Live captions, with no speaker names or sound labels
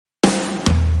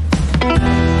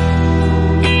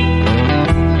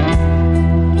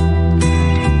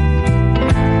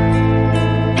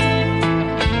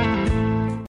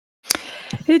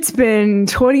It's been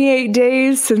 28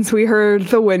 days since we heard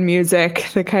the win music.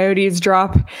 The Coyotes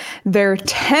drop their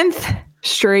 10th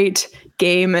straight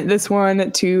game, this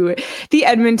one to the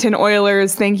Edmonton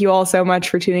Oilers. Thank you all so much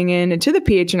for tuning in to the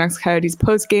PHNX Coyotes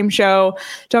post-game show.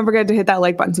 Don't forget to hit that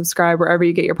like button, subscribe wherever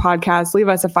you get your podcasts. Leave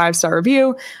us a 5-star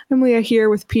review. I'm Leah here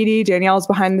with PD. Danielle's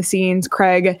behind the scenes.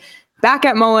 Craig back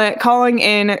at Mullet, calling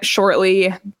in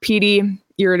shortly. PD,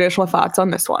 your initial thoughts on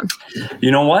this one?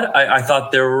 You know what? I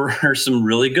thought there were some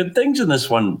really good things in this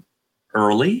one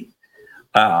early.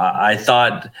 I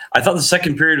thought the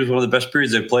second period was one of the best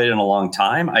periods I've played in a long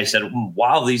time. I said,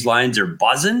 wow, these lines are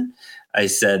buzzing. I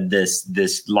said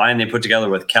this line they put together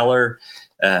with Keller,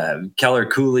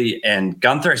 Cooley, and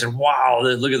Gunther. I said, wow,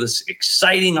 look at this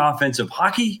exciting offensive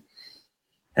hockey.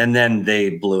 And then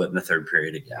they blew it in the third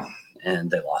period again.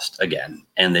 And they lost again,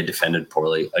 and they defended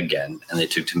poorly again, and they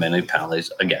took too many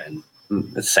penalties again.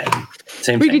 The same.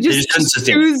 We could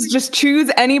just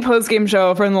choose any post-game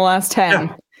show from the last 10.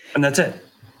 Yeah, and that's it.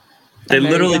 They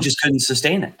literally just couldn't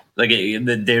sustain it. Like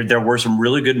there were some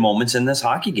really good moments in this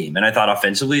hockey game, and I thought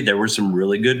offensively there were some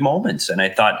really good moments, and I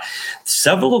thought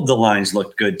several of the lines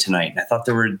looked good tonight. And I thought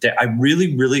I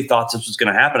really, really thought this was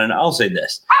going to happen. And I'll say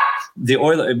this.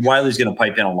 Wiley's going to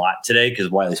pipe in a lot today because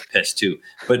Wiley's pissed too.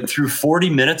 But through 40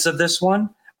 minutes of this one,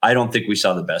 I don't think we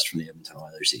saw the best from the Edmonton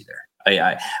Oilers either.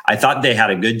 I thought they had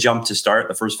a good jump to start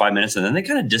the first 5 minutes, and then they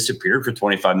kind of disappeared for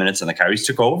 25 minutes, and the Coyotes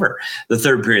took over. The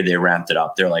third period, they ramped it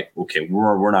up. They're like, okay,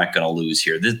 we're not going to lose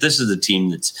here. This is a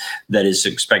team that is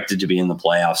expected to be in the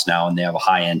playoffs now, and they have a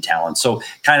high-end talent. So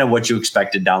kind of what you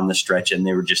expected down the stretch, and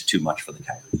they were just too much for the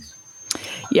Coyotes.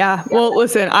 Yeah, well,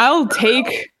 listen, I'll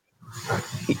take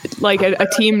like a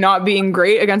team not being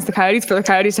great against the Coyotes for the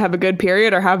Coyotes to have a good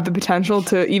period or have the potential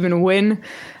to even win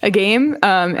a game.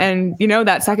 And,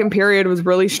 that second period was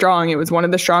really strong. It was one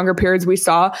of the stronger periods we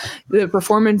saw. The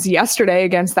performance yesterday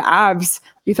against the Avs,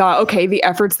 you thought, okay, the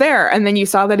effort's there. And then you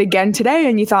saw that again today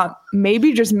and you thought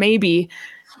maybe, just maybe,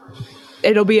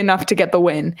 it'll be enough to get the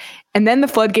win. And then the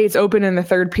floodgates open in the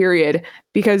third period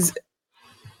because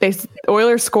the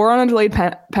Oilers score on a delayed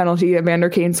penalty.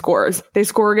 Evander Kane scores. They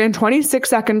score again 26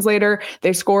 seconds later.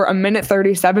 They score a minute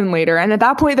 37 later. And at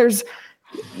that point,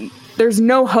 there's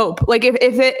no hope. Like if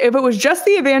it was just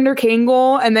the Evander Kane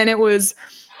goal and then it was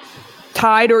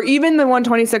tied, or even the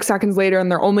 126 seconds later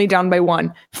and they're only down by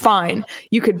one, fine.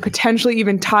 You could potentially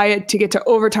even tie it to get to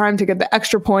overtime, to get the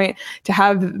extra point, to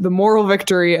have the moral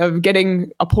victory of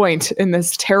getting a point in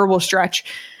this terrible stretch.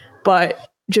 But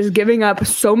just giving up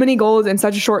so many goals in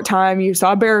such a short time. You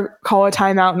saw Bear call a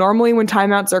timeout. Normally when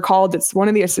timeouts are called, it's one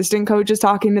of the assistant coaches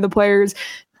talking to the players.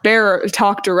 Bear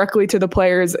talked directly to the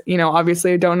players.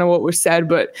 Obviously I don't know what was said,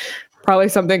 but probably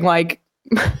something like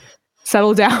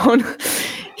settle down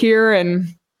here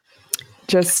and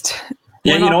just.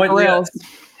 Yeah, you know what?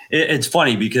 It's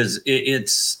funny because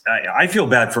I feel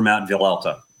bad for Matt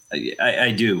Villalta.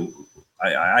 I do.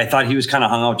 I thought he was kind of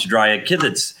hung out to dry. A kid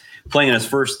that's playing his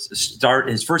first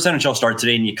NHL start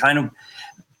today, and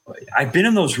I've been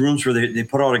in those rooms where they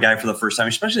put out a guy for the first time,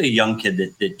 especially a young kid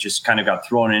that just kind of got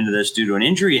thrown into this due to an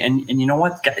injury. And you know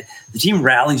what? The team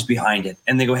rallies behind it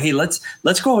and they go, hey, let's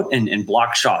go out and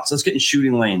block shots. Let's get in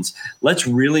shooting lanes. Let's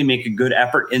really make a good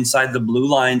effort inside the blue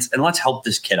lines and let's help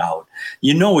this kid out.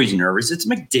 He's nervous. It's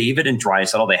McDavid and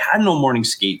Draisaitl. They had no morning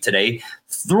skate today.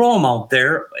 Throw him out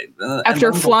there.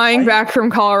 After flying back from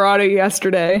Colorado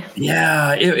yesterday.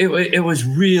 Yeah, it was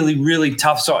really, really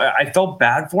tough. So I felt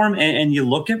bad for him. And you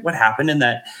look at what happened in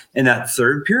that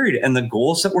third period and the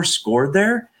goals that were scored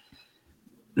there.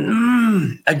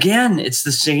 Again, it's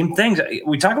the same things.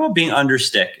 We talk about being under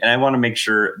stick, and I want to make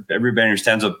sure everybody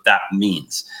understands what that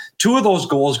means. 2 of those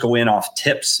goals go in off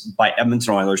tips by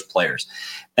Edmonton Oilers players.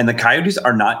 And the Coyotes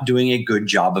are not doing a good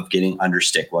job of getting under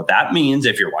stick. What that means,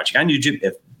 if you're watching on YouTube,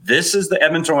 if this is the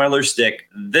Edmonton Oilers stick,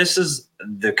 this is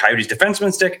the Coyotes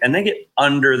defenseman stick, and they get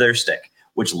under their stick,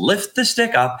 which lift the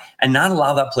stick up and not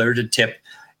allow that player to tip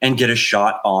and get a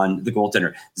shot on the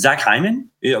goaltender. Zach Hyman,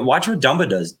 watch what Dumba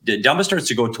does. Dumba starts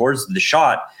to go towards the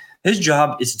shot. His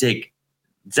job is to take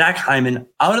Zach Hyman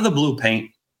out of the blue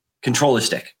paint, control his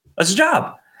stick. That's his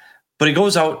job. But he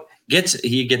goes out,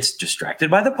 he gets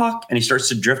distracted by the puck, and he starts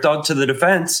to drift out to the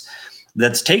defense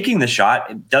that's taking the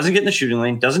shot. It doesn't get in the shooting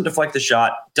lane, doesn't deflect the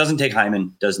shot, doesn't take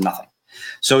Hyman, does nothing.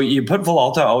 So you put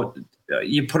Villalta out,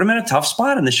 you put him in a tough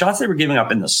spot, and the shots they were giving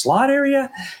up in the slot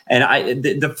area, and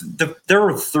there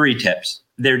were 3 tips.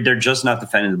 They're just not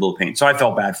defending the blue paint. So I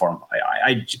felt bad for him.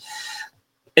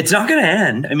 It's not going to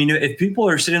end. I mean, if people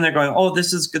are sitting there going, "Oh,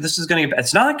 this is going to get,"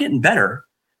 it's not getting better.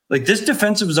 Like, this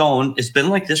defensive zone has been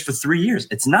like this for 3 years.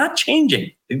 It's not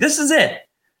changing. Like, this is it.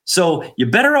 So you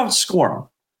better outscore them.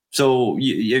 So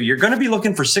you're going to be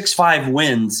looking for 6-5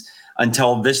 wins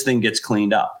until this thing gets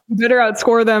cleaned up. You better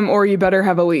outscore them, or you better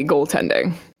have elite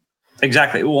goaltending.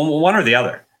 Exactly. Well, one or the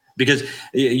other. Because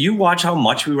you watch how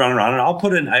much we run around, and I'll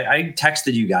put in, I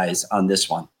texted you guys on this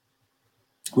one.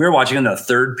 We were watching in the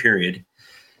third period,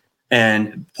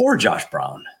 and poor Josh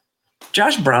Brown.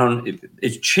 Josh Brown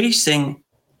is chasing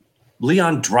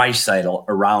Leon Draisaitl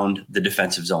around the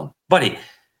defensive zone. Buddy,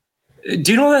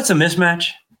 do you know that's a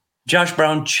mismatch? Josh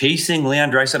Brown chasing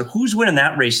Leon Draisaitl. Who's winning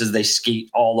that race as they skate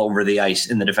all over the ice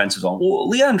in the defensive zone? Well,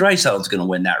 Leon Draisaitl is going to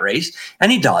win that race,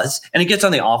 and he does. And he gets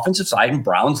on the offensive side, and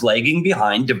Brown's lagging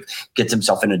behind, gets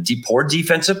himself in a poor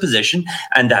defensive position,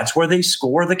 and that's where they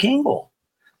score the Kane goal.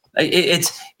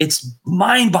 It's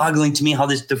mind-boggling to me how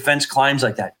this defense climbs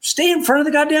like that. Stay in front of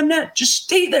the goddamn net. Just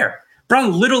stay there.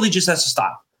 Brown literally just has to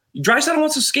stop. Draisaitl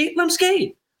wants to skate, let him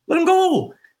skate. Let him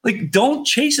go. Like, don't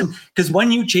chase him, because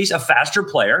when you chase a faster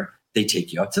player, they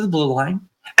take you up to the blue line,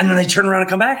 and then they turn around and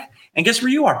come back. And guess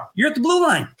where you are? You're at the blue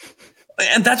line.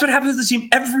 And that's what happens to the team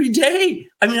every day.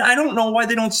 I mean, I don't know why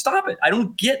they don't stop it. I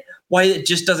don't get why it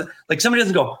just doesn't. Like, somebody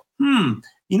doesn't go,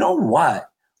 you know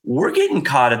what? We're getting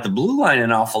caught at the blue line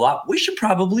an awful lot. We should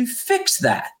probably fix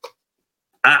that.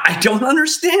 I don't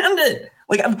understand it.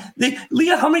 Like,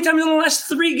 Leah, how many times in the last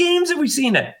 3 games have we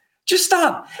seen it? Just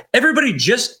stop. Everybody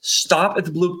just stop at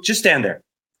the blue. Just stand there.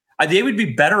 They would be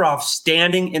better off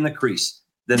standing in the crease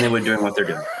than they would doing what they're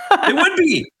doing. They would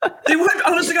be. They would.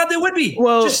 Honest to God, they would be.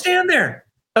 Well, just stand there.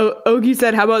 Ogie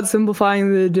said, how about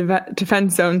simplifying the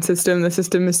defense zone system? The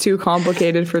system is too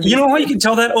complicated for these. You know how you can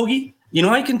tell that, Ogie? You know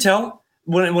how you can tell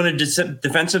when a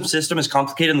defensive system is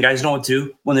complicated and guys know what to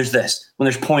do? When there's this. When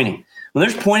there's pointing. When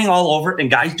there's pointing all over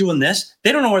and guys doing this,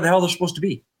 they don't know where the hell they're supposed to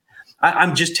be.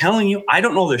 I'm just telling you, I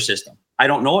don't know their system. I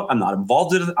don't know it. I'm not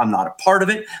involved in it. I'm not a part of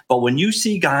it. But when you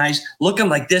see guys looking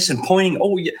like this and pointing,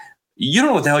 you don't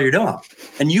know what the hell you're doing.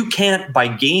 And you can't, by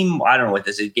game, I don't know what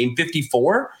this is, game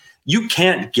 54, you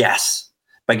can't guess.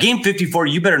 By game 54,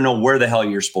 you better know where the hell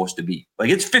you're supposed to be. Like,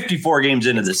 it's 54 games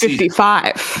into the season.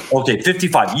 55. Okay,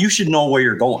 55. You should know where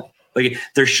you're going. Like,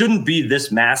 there shouldn't be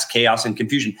this mass chaos and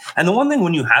confusion. And the one thing,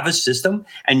 when you have a system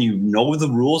and you know the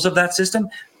rules of that system,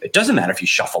 it doesn't matter if you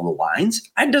shuffle the lines.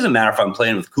 It doesn't matter if I'm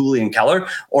playing with Cooley and Keller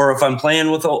or if I'm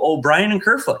playing with O'Brien and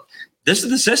Kerfoot. This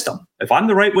is the system. If I'm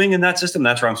the right wing in that system,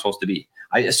 that's where I'm supposed to be.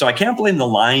 So I can't blame the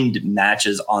lined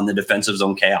matches on the defensive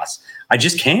zone chaos. I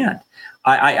just can't.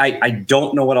 I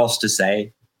don't know what else to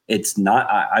say. It's not.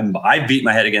 I beat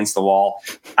my head against the wall.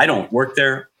 I don't work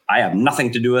there. I have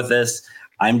nothing to do with this.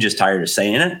 I'm just tired of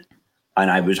saying it.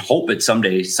 And I would hope it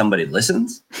someday somebody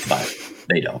listens, but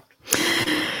they don't.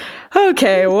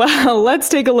 Okay, well, let's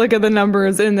take a look at the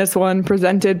numbers in this one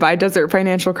presented by Desert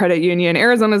Financial Credit Union,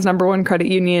 Arizona's #1 credit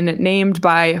union, named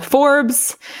by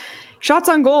Forbes. Shots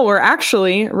on goal were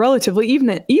actually relatively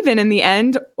even in the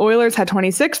end. Oilers had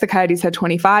 26, the Coyotes had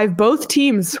 25. Both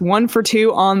teams 1 for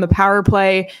 2 on the power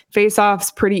play. Face-offs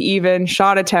pretty even.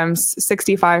 Shot attempts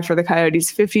 65 for the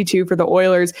Coyotes, 52 for the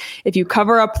Oilers. If you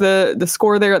cover up the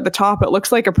score there at the top, it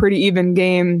looks like a pretty even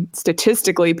game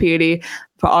statistically, Petey.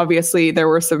 But obviously there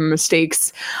were some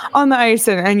mistakes on the ice,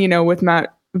 and you know, with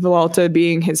Matt Villalta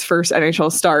being his first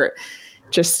NHL start,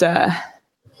 just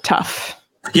tough.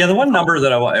 Yeah, the one number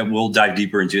that I will dive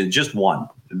deeper into, just one,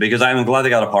 because I'm glad they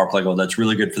got a power play goal. That's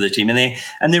really good for the team, and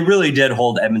they really did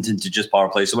hold Edmonton to just power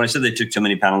play. So when I said they took too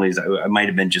many penalties, I might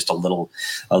have been just a little.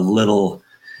 I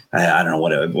don't know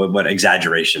what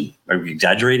exaggeration. Are we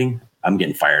exaggerating? I'm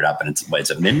getting fired up, and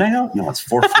it's at midnight out. No, it's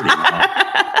 4:40.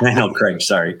 I know, Craig.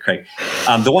 Sorry, Craig.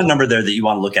 The one number there that you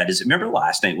want to look at is, remember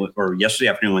last night or yesterday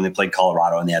afternoon when they played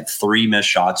Colorado and they had 3 missed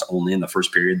shots only in the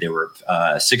first period. They were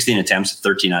 16 attempts,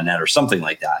 13 on net or something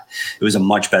like that. It was a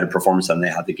much better performance than they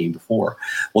had the game before.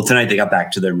 Well, tonight they got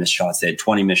back to their missed shots. They had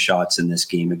 20 missed shots in this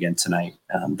game again tonight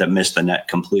that missed the net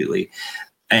completely.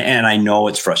 And I know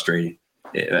it's frustrating.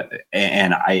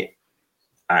 And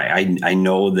I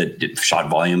know that shot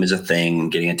volume is a thing.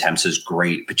 Getting attempts is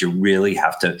great, but you really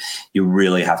have to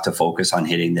focus on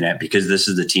hitting the net, because this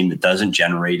is the team that doesn't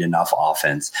generate enough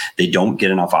offense. They don't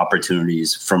get enough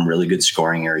opportunities from really good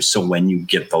scoring areas. So when you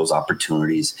get those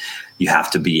opportunities, you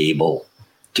have to be able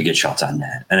to get shots on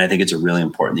net. And I think it's really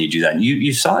important that you do that. And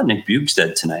you saw Nick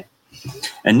Bjugstad tonight.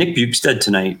 And Nick Bjugstad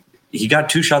tonight, he got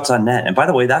 2 shots on net. And by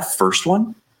the way, that first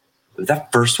one,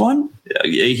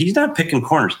 he's not picking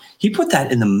corners. He put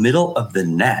that in the middle of the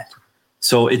net.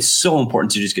 So it's so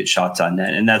important to just get shots on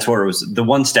net. And that's where it was. The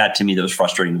one stat to me that was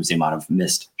frustrating was the amount of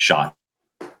missed shots.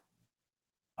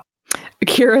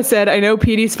 Kira said, I know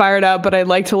Petey's fired up, but I'd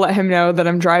like to let him know that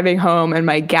I'm driving home and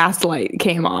my gas light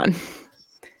came on.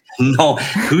 No,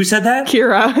 who said that?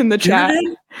 Kira in the chat.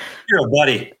 Kira,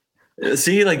 buddy.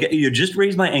 See, like you just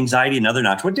raised my anxiety another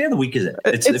notch. What day of the week is it?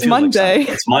 It's Monday. Like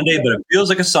it's Monday, but it feels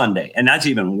like a Sunday, and that's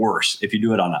even worse if you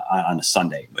do it on a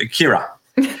Sunday. Like Kira,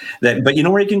 but you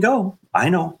know where you can go. I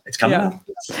know it's coming up.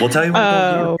 We'll tell you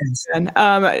where to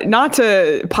go. Not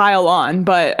to pile on,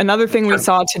 but another thing we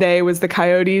saw today was the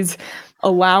Coyotes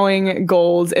allowing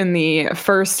goals in the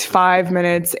first 5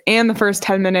 minutes and the first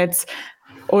 10 minutes.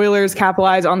 Oilers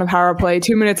capitalize on the power play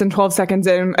 2 minutes and 12 seconds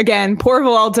in. Again, poor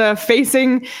Villalta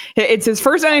facing, it's his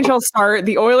first NHL start.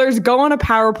 The Oilers go on a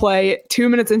power play 2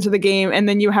 minutes into the game, and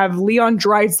then you have Leon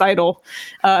Draisaitl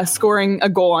scoring a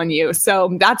goal on you.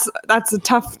 So that's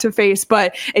tough to face,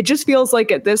 but it just feels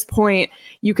like at this point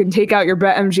you can take out your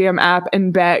BetMGM app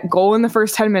and bet goal in the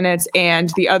first 10 minutes and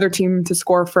the other team to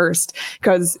score first,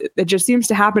 because it just seems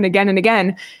to happen again and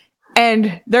again.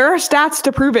 And there are stats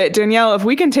to prove it, Danielle. If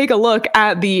we can take a look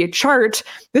at the chart,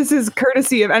 this is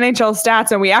courtesy of NHL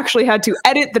Stats, and we actually had to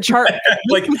edit the chart.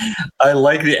 I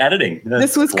like the editing.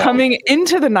 This was coming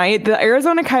into the night. The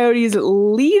Arizona Coyotes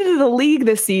lead the league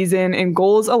this season in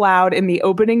goals allowed in the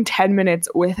opening 10 minutes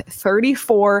with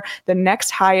 34. The next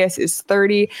highest is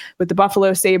 30 with the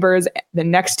Buffalo Sabres. The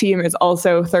next team is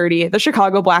also 30. The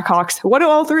Chicago Blackhawks. What do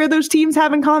all three of those teams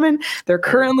have in common? They're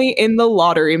currently in the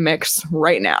lottery mix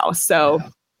right now. So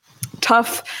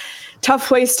tough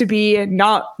place to be.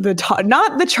 Not the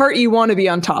chart you want to be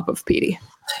on top of, Petey.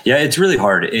 Yeah, it's really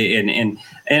hard. And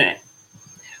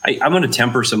I'm going to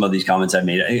temper some of these comments I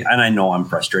made. And I know I'm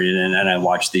frustrated and I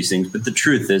watch these things. But the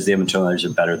truth is the Edmonton Oilers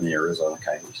are better than the Arizona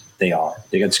Coyotes. They are.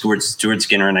 They got Stuart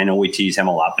Skinner, and I know we tease him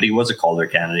a lot, but he was a Calder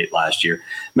candidate last year.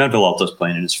 Matt Villalta's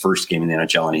playing in his first game in the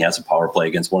NHL, and he has a power play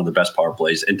against one of the best power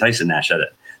plays. And Tyson Nash had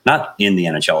it. Not in the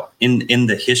NHL, in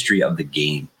the history of the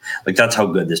game. Like, that's how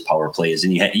good this power play is.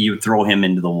 And you throw him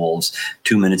into the Wolves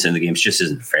 2 minutes into the game. It just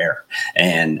isn't fair.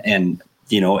 And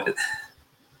you know,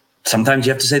 sometimes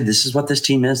you have to say, this is what this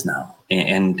team is now.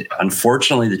 And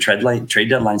unfortunately, the trade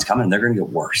deadline's coming, and they're going to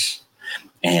get worse.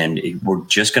 And we're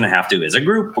just going to have to, as a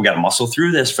group, we got to muscle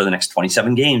through this for the next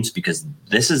 27 games, because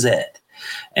this is it.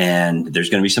 And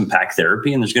there's going to be some pack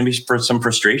therapy, and there's going to be some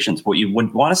frustrations. What you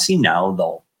would want to see now,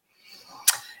 though,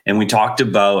 and we talked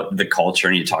about the culture,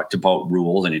 and you talked about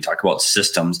rules, and you talked about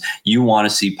systems. You want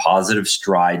to see positive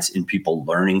strides in people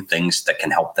learning things that can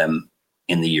help them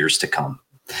in the years to come.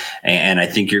 And I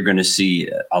think you're going to see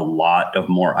a lot of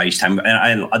more ice time.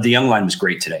 And the young line was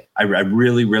great today. I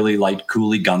really, really liked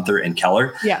Cooley, Gunther, and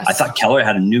Keller. Yes. I thought Keller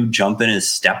had a new jump in his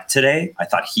step today. I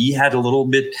thought he had a little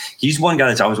bit. He's one guy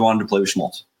that's always wanted to play with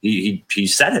Schmaltz. He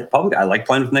said it publicly. I like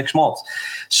playing with Nick Schmaltz.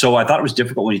 So I thought it was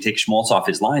difficult when you take Schmaltz off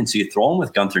his line. So you throw him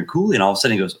with Gunther and Cooley, and all of a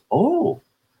sudden he goes, oh,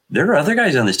 there are other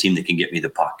guys on this team that can get me the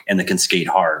puck and that can skate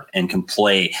hard and can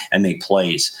play and make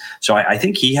plays. So I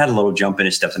think he had a little jump in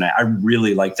his steps, and I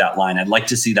really like that line. I'd like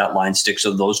to see that line stick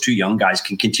so those two young guys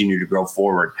can continue to grow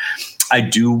forward. I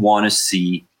do want to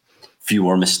see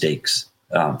fewer mistakes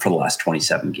for the last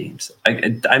 27 games.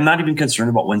 I'm not even concerned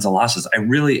about wins and losses. I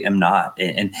really am not.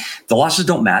 And the losses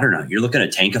don't matter now. You're looking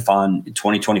at Tankathon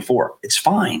 2024. It's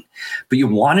fine. But you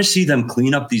want to see them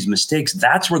clean up these mistakes.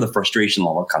 That's where the frustration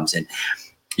level comes in.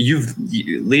 You've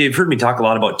heard me talk a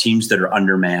lot about teams that are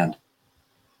undermanned.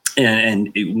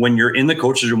 And when you're in the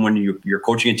coaches room, when you're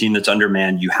coaching a team that's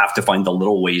undermanned, you have to find the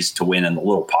little ways to win and the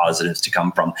little positives to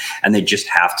come from. And they just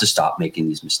have to stop making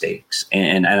these mistakes.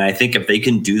 And I think if they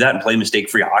can do that and play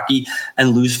mistake-free hockey and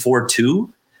lose 4-2,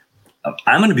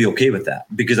 I'm going to be okay with that,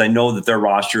 because I know that their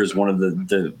roster is one of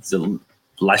the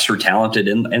lesser talented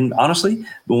and honestly,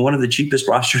 one of the cheapest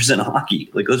rosters in hockey.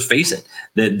 Like, let's face it,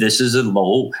 that this is a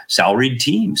low salaried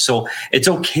team. So it's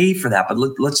okay for that, but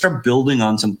let's start building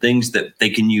on some things that they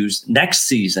can use next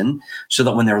season, so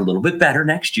that when they're a little bit better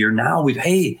next year, now we've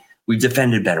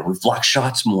defended better. We've blocked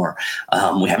shots more.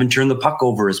 We haven't turned the puck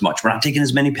over as much. We're not taking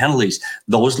as many penalties.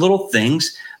 Those little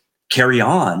things carry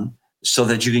on so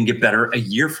that you can get better a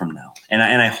year from now. And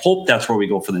I hope that's where we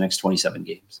go for the next 27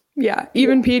 games. Yeah.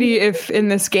 Even Petey, if in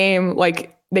this game,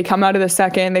 like, they come out of the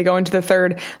second, they go into the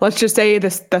third, let's just say the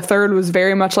third was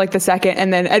very much like the second,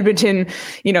 and then Edmonton,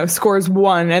 scores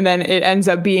one, and then it ends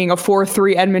up being a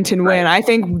 4-3 Edmonton win. I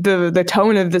think the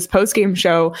tone of this post-game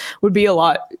show would be a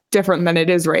lot different than it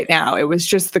is right now. It was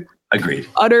just the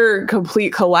utter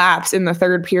complete collapse in the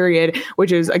third period,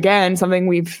 which is, again, something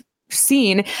we've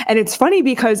seen. And it's funny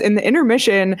because in the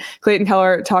intermission, Clayton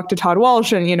Keller talked to Todd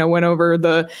Walsh and, went over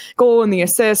the goal and the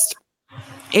assist.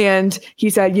 And he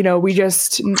said, we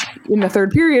just, in the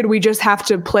third period, we just have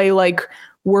to play like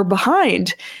we're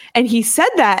behind. And he said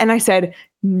that. And I said,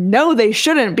 no, they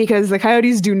shouldn't, because the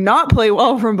Coyotes do not play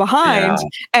well from behind. Yeah.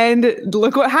 And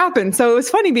look what happened. So it was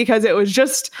funny because it was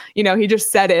just, he just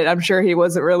said it. I'm sure he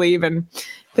wasn't really even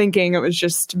thinking it was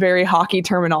just very hockey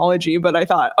terminology, but I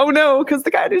thought, oh no, because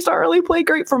the Coyotes don't really play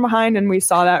great from behind, and we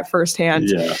saw that firsthand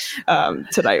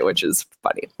tonight, which is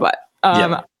funny. But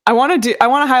I want to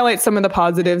highlight some of the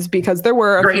positives because there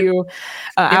were a few,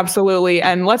 absolutely.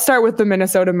 And let's start with the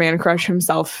Minnesota man crush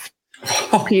himself.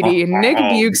 PD, Nick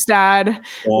Bjugstad.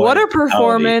 What a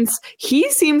performance. He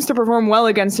seems to perform well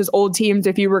against his old teams.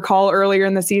 If you recall earlier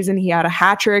in the season, he had a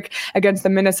hat trick against the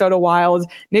Minnesota Wild.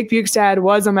 Nick Bjugstad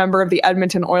was a member of the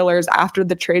Edmonton Oilers after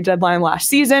the trade deadline last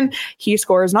season. He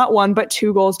scores not 1, but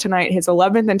 2 goals tonight, his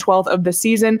 11th and 12th of the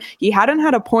season. He hadn't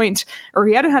had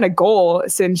a goal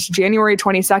since January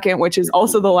 22nd, which is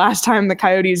also the last time the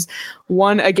Coyotes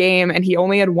won a game, and he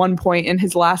only had 1 point in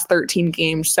his last 13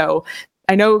 games. So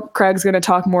I know Craig's going to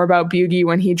talk more about Bugey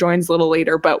when he joins a little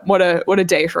later, but what a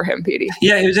day for him, Petey.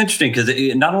 Yeah, it was interesting because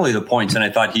not only the points, and I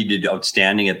thought he did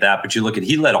outstanding at that, but you look at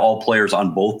he led all players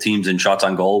on both teams in shots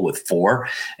on goal with 4,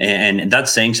 and that's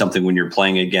saying something when you're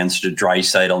playing against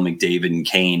Draisaitl, McDavid, and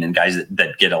Kane, and guys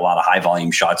that get a lot of high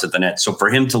volume shots at the net. So for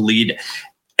him to lead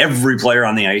every player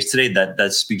on the ice today,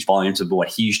 that speaks volumes of what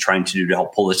he's trying to do to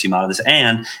help pull this team out of this.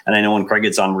 And I know when Craig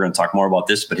gets on, we're going to talk more about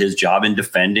this, but his job in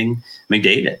defending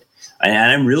McDavid.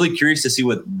 And I'm really curious to see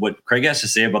what Craig has to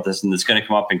say about this, and it's going to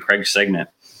come up in Craig's segment.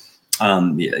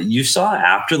 You saw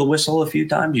after the whistle a few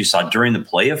times. You saw during the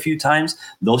play a few times.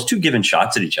 Those two giving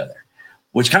shots at each other,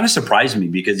 which kind of surprised me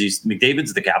because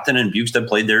McDavid's the captain and Bjugstad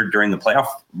played there during the playoff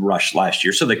rush last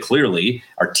year. So they clearly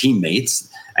are teammates,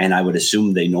 and I would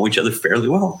assume they know each other fairly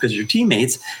well because you're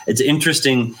teammates. It's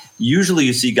interesting. Usually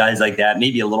you see guys like that,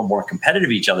 maybe a little more competitive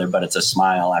each other, but it's a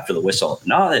smile after the whistle.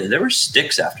 No, there were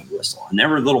sticks after the whistle, and there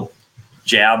were little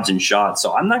jabs and shots.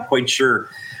 So I'm not quite sure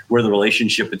where the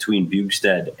relationship between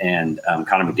Bjugstad and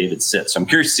Connor McDavid sits. So I'm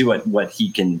curious to see what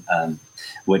he can,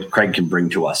 what Craig can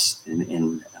bring to us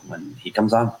in when he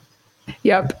comes on.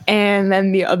 Yep. And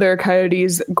then the other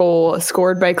Coyotes goal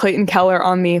scored by Clayton Keller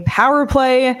on the power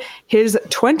play, his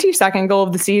 22nd goal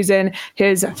of the season,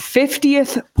 his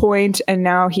 50th point, and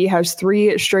now he has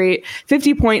 3 straight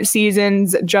 50-point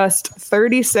seasons, just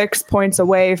 36 points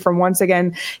away from once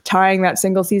again tying that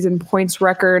single season points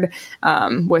record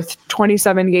with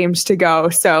 27 games to go.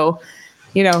 So,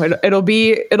 it'll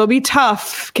be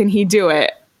tough. Can he do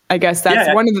it? I guess that's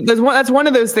one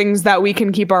of those things that we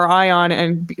can keep our eye on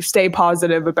and stay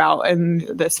positive about in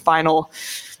this final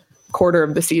quarter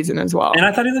of the season as well. And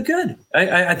I thought he looked good.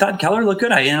 I thought Keller looked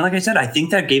good. And like I said, I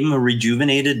think that gave him a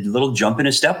rejuvenated little jump in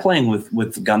his step playing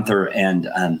with Gunther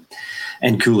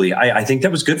and Cooley. I think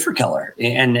that was good for Keller.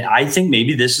 And I think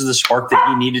maybe this is the spark that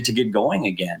he needed to get going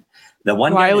again. The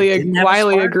one Wiley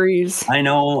agrees. I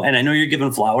know, and I know you're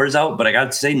giving flowers out, but I got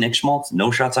to say, Nick Schmaltz,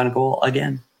 no shots on goal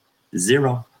again,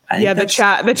 0. The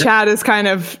chat is kind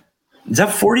of. Is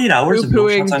that 48 hours of no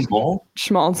shots on goal?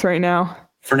 Schmaltz right now.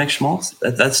 For Nick Schmaltz,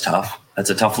 that's tough. That's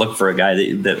a tough look for a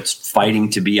guy that's fighting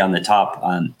to be on the top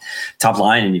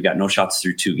line, and you've got no shots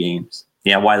through 2 games.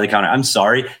 Yeah, Wiley Connor. I'm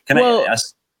sorry. I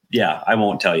ask? Yeah, I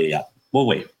won't tell you yet. We'll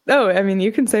wait. Oh, I mean,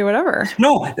 you can say whatever.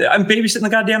 No, I'm babysitting the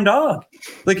goddamn dog.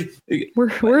 Like,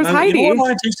 where's Heidi? You know how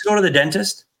long it takes to go to the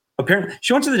dentist? Apparently,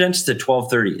 she went to the dentist at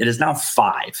 12:30. It is now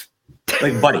 5.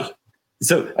 Like, buddy.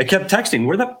 So I kept texting,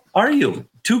 where the are you?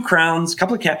 2 crowns,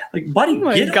 couple of cats. Like, buddy, oh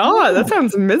my God, that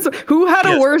sounds miserable. Who had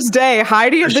a worse day?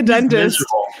 Heidi at the dentist.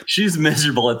 Miserable. She's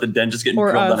miserable at the dentist getting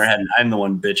drilled on her head, and I'm the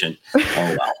one bitching.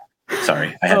 Oh, well.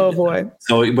 Sorry. Boy.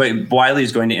 So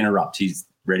Wiley's going to interrupt. He's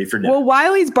ready for dinner. Well,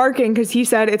 Wiley's barking because he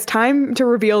said it's time to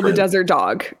reveal the desert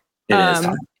dog. It is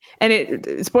time.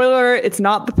 And spoiler, it's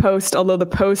not the Post, although the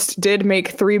Post did make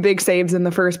 3 big saves in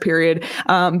the first period.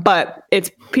 But it's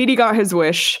Petey got his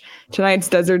wish. Tonight's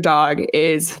desert dog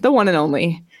is the one and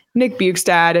only Nick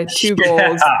Bjugstad. 2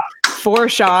 goals, 4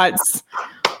 shots.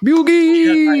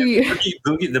 Boogie!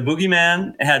 The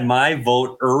boogeyman had my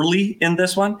vote early in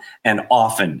this one and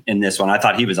often in this one. I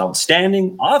thought he was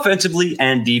outstanding offensively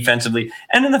and defensively.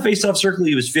 And in the faceoff circle,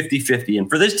 he was 50-50. And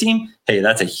for this team, hey,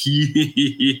 that's a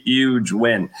huge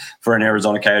win for an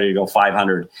Arizona Coyote to go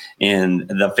 500 in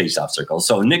the faceoff circle.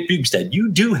 So Nick Bjugstad, you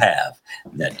do have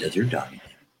that desert dog.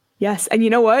 Yes. And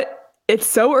you know what? It's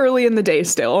so early in the day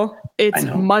still. It's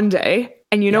Monday.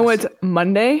 And you know what's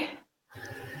Monday?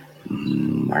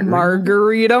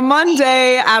 Margarita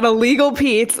Monday at Illegal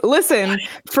Pete's. Listen,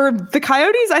 for the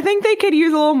Coyotes, I think they could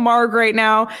use a little marg right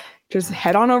now. Just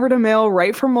head on over to Mill,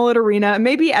 right from Mullet Arena.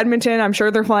 Maybe Edmonton. I'm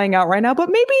sure they're flying out right now, but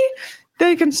maybe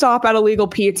they can stop at Illegal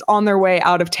Pete's on their way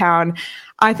out of town.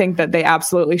 I think that they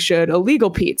absolutely should. Illegal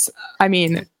Pete's. I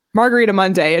mean, Margarita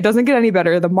Monday. It doesn't get any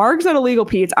better. The margs at Illegal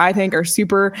Pete's, I think, are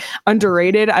super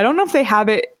underrated. I don't know if they have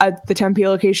it at the Tempe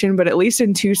location, but at least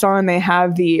in Tucson, they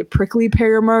have the prickly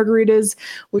pear margaritas,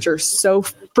 which are so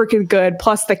freaking good.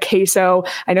 Plus the queso.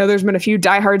 I know there's been a few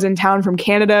diehards in town from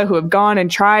Canada who have gone and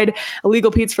tried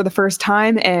Illegal Pete's for the first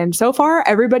time. And so far,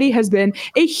 everybody has been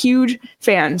a huge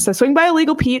fan. So swing by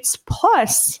Illegal Pete's.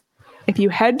 Plus, if you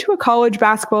head to a college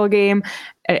basketball game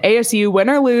at ASU, win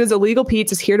or lose, Illegal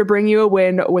Pete's is here to bring you a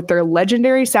win with their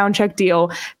legendary sound check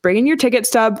deal. Bring in your ticket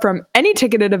stub from any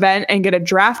ticketed event and get a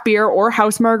draft beer or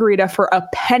house margarita for a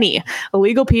penny.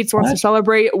 Illegal Pete's wants to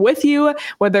celebrate with you,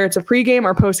 whether it's a pregame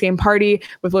or postgame party,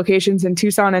 with locations in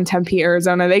Tucson and Tempe,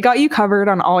 Arizona. They got you covered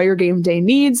on all your game day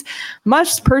needs.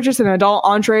 Must purchase an adult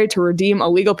entree to redeem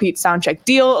Illegal Pete's sound check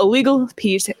deal. Illegal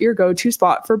Pete's, your go-to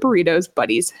spot for burritos,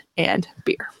 buddies, and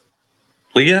beer.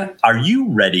 Leah, are you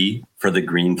ready for the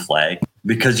green flag?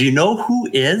 Because you know who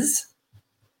is?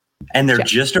 And they're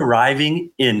just arriving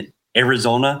in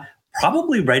Arizona,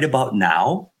 probably right about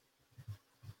now.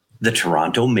 The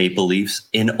Toronto Maple Leafs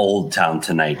in Old Town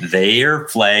tonight. Their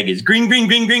flag is green, green,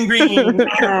 green, green, green.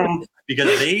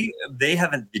 Because they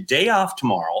have a day off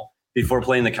tomorrow before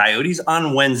playing the Coyotes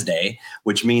on Wednesday,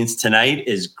 which means tonight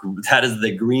that is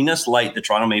the greenest light the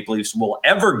Toronto Maple Leafs will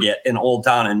ever get in Old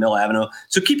Town and Mill Avenue.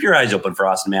 So keep your eyes open for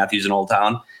Austin Matthews in Old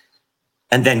Town,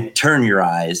 and then turn your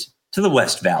eyes to the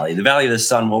West Valley. The Valley of the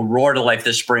Sun will roar to life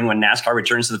this spring when NASCAR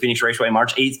returns to the Phoenix Raceway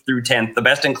March 8th through 10th. The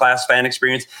best-in-class fan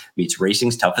experience meets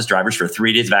racing's toughest drivers for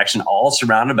 3 days of action, all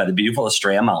surrounded by the beautiful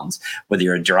Estrella Mountains. Whether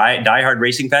you're a diehard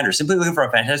racing fan or simply looking for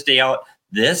a fantastic day out,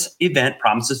 this event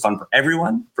promises fun for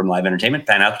everyone, from live entertainment,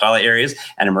 fan hospitality areas,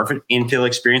 and immersive infield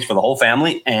experience for the whole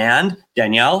family. And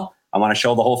Danielle, I want to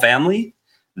show the whole family.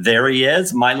 There he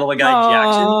is, my little guy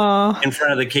Jackson, in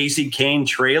front of the Casey Kane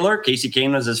trailer. Casey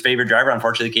Kane was his favorite driver.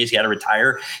 Unfortunately, Casey had to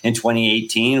retire in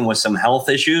 2018 with some health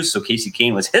issues, so Casey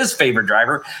Kane was his favorite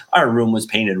driver. Our room was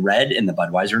painted red in the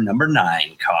Budweiser number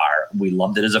 9 car. We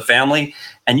loved it as a family,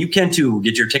 and you can too.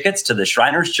 Get your tickets to the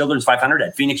Shriners Children's 500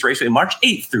 at Phoenix Raceway March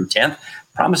 8th through 10th.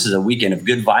 Promises a weekend of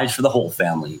good vibes for the whole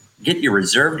family. Get your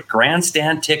reserved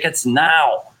grandstand tickets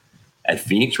now at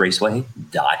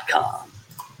phoenixraceway.com.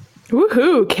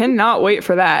 Woohoo! Cannot wait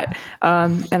for that.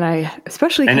 And I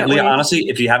especially can't wait. Honestly,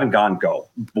 if you haven't gone, go.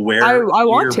 Wear I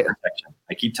want to. Protection.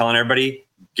 I keep telling everybody,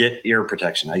 get ear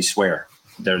protection. I swear.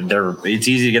 It's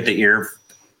easy to get the ear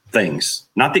things,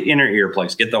 not the inner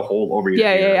earplugs. Get the hole over your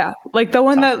ear. Yeah. Like the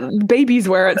one that babies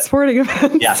wear at sporting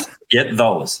events. Yes, get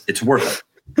those. It's worth it.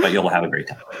 But you'll have a great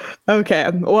time. Okay.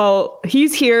 Well,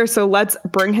 he's here, so let's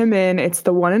bring him in. It's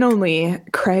the one and only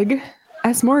Craig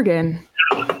S. Morgan.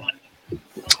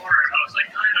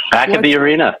 Back at the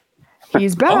arena.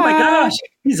 He's back. Oh my gosh.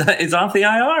 He's off the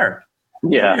IR.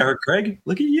 Yeah. There, Craig.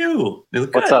 Look at you. You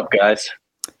look What's good. up, guys?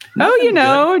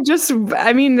 It's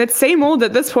same old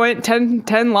at this point.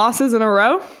 10 losses in a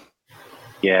row.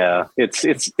 Yeah.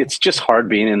 It's just hard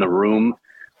being in the room,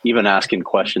 even asking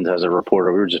questions as a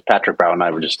reporter. Patrick Brown and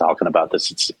I were just talking about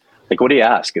this. It's like, what do you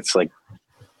ask? It's like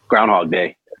Groundhog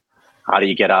Day. How do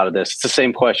you get out of this? It's the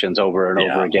same questions over and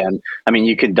over again. I mean,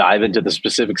 you can dive into the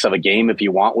specifics of a game if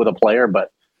you want with a player,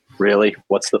 but really,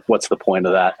 what's the point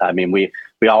of that? I mean, we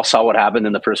all saw what happened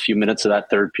in the first few minutes of that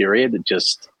third period. It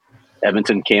just,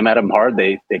 Edmonton came at them hard.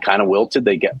 They kind of wilted.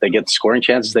 They get scoring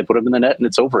chances. They put them in the net, and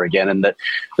it's over again. And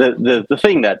the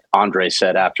thing that Andre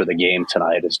said after the game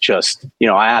tonight is just,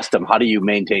 I asked him, how do you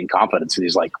maintain confidence? And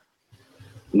he's like,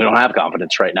 we don't have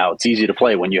confidence right now. It's easy to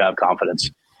play when you have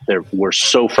confidence. We're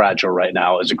so fragile right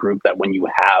now as a group that when you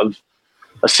have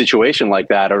a situation like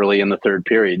that early in the third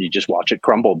period, you just watch it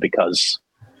crumble because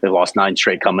they've lost 9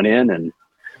 straight coming in, and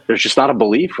there's just not a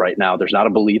belief right now. There's not a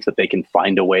belief that they can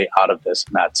find a way out of this,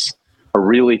 and that's a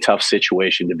really tough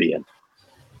situation to be in.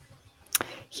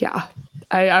 Yeah,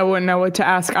 I wouldn't know what to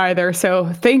ask either.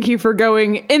 So thank you for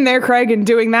going in there, Craig, and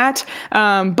doing that.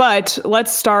 But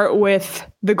let's start with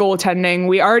the goaltending.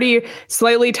 We already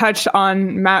slightly touched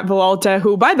on Matt Villalta,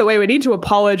 who, by the way, we need to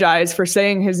apologize for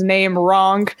saying his name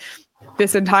wrong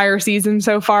this entire season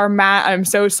so far. Matt, I'm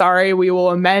so sorry. We will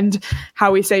amend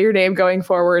how we say your name going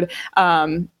forward.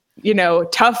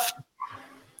 Tough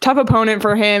opponent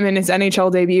for him in his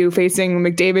NHL debut, facing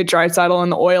McDavid, Draisaitl,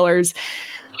 and the Oilers.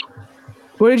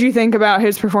 What did you think about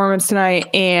his performance tonight?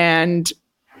 And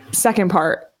second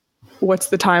part, what's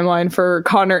the timeline for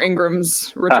Connor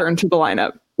Ingram's return to the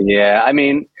lineup? Yeah, I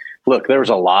mean, look, there was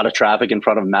a lot of traffic in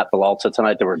front of Matt Villalta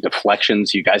tonight. There were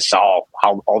deflections. You guys saw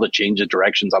how all the change of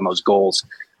directions on those goals.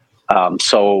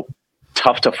 So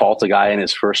tough to fault a guy in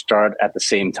his first start. At the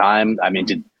same time, I mean,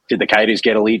 did the Coyotes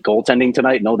get elite goaltending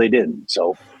tonight? No, they didn't.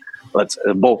 So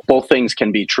both things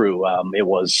can be true. It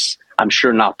was, I'm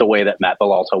sure, not the way that Matt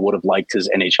Villalta would have liked his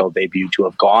NHL debut to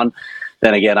have gone.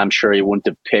 Then again, I'm sure he wouldn't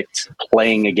have picked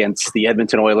playing against the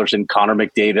Edmonton Oilers and Connor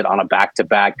McDavid on a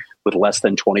back-to-back with less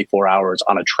than 24 hours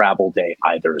on a travel day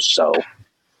either. So,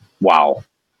 wow,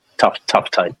 tough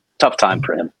time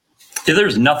for him. Yeah,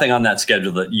 there's nothing on that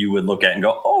schedule that you would look at and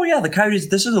go, "Oh yeah, the Coyotes.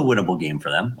 This is a winnable game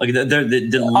for them." Like they're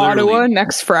Ottawa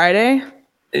next Friday.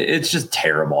 It's just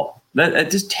terrible.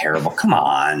 It's just terrible. Come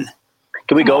on.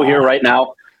 Can we go here right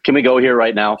now?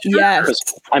 Yes.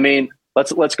 I mean,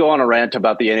 let's go on a rant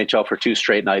about the NHL for 2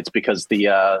 straight nights, because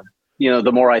the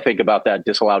more I think about that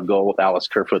disallowed goal with Alex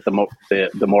Kerfoot,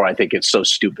 the more I think it's so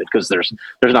stupid, because there's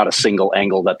not a single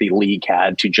angle that the league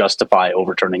had to justify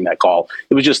overturning that call.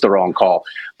 It was just the wrong call.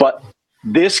 But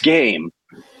this game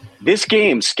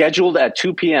scheduled at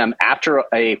 2 p.m. after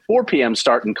a 4 p.m.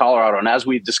 start in Colorado, and as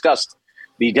we've discussed,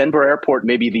 the Denver airport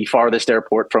may be the farthest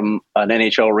airport from an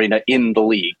NHL arena in the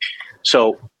league.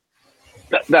 So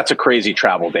that's a crazy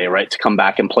travel day, right? To come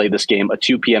back and play this game, a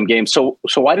 2 p.m. game. So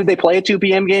why did they play a 2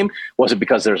 p.m. game? Was it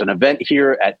because there's an event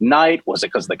here at night? Was it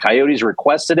because the Coyotes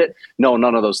requested it? No,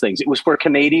 none of those things. It was for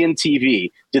Canadian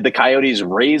TV. Did the Coyotes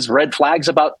raise red flags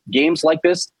about games like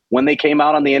this when they came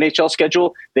out on the NHL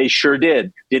schedule? They sure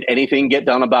did. Did anything get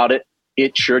done about it?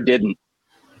 It sure didn't.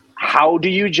 How do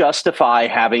you justify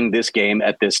having this game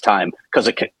at this time? Because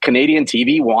Canadian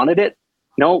TV wanted it?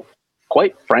 No,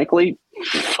 quite frankly,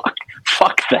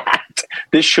 fuck that.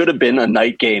 This should have been a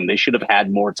night game. They should have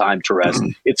had more time to rest.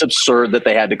 It's absurd that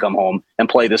they had to come home and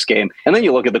play this game. And then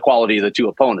you look at the quality of the 2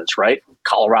 opponents, right?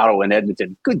 Colorado and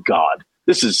Edmonton. Good God.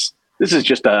 This is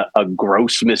just a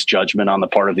gross misjudgment on the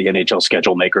part of the NHL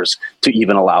schedule makers to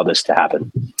even allow this to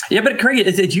happen. Yeah, but Craig,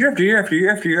 it's year after year after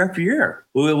year after year after year.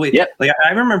 Yeah. Like I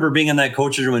remember being in that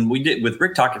coach's room when we did with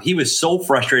Rick talking. He was so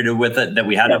frustrated with it that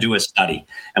we had to do a study,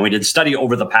 and we did study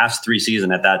over the past 3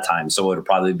 seasons at that time. So it would have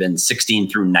probably been 16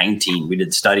 through 19. We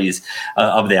did studies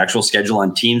of the actual schedule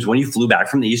on teams when you flew back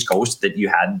from the East Coast that you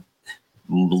had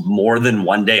more than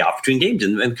one day off between games,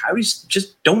 and Coyotes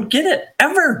just don't get it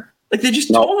ever. Like they just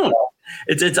don't.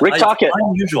 It's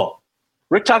unusual.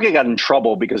 Rick Tocchet got in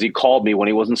trouble because he called me when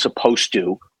he wasn't supposed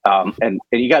to, and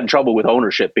he got in trouble with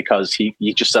ownership because he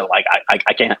just said, like,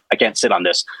 I can't sit on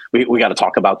this. We got to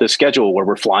talk about this schedule where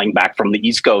we're flying back from the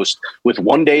East Coast with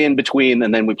 1 day in between,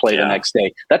 and then we play the next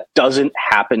day. That doesn't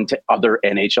happen to other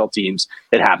NHL teams.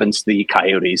 It happens to the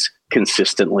Coyotes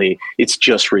consistently. It's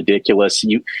just ridiculous.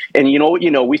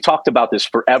 We've talked about this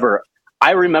forever.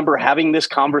 I remember having this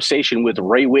conversation with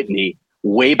Ray Whitney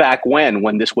way back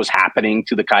when this was happening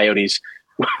to the Coyotes,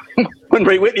 when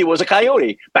Ray Whitney was a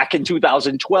Coyote back in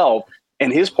 2012.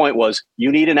 And his point was,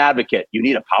 you need an advocate. You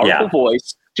need a powerful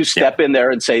voice to step in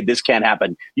there and say, this can't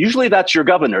happen. Usually that's your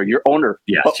governor, your owner.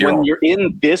 Yes, but when you're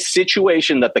in this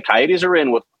situation that the Coyotes are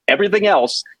in with everything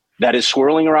else that is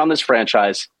swirling around this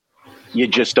franchise, you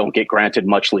just don't get granted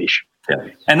much leash. Yeah.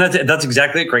 And that's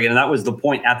exactly it, Craig. And that was the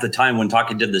point at the time when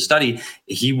Tocchet did the study.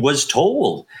 He was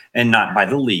told, and not by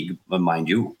the league, mind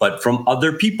you, but from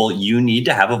other people, you need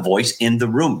to have a voice in the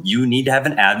room. You need to have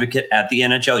an advocate at the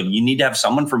NHL. You need to have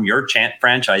someone from your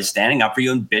franchise standing up for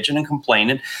you and bitching and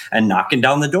complaining and knocking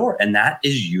down the door. And that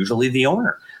is usually the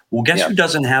owner. Well, guess who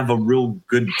doesn't have a real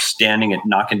good standing at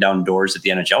knocking down doors at the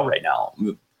NHL right now?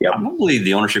 Probably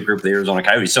the ownership group of the Arizona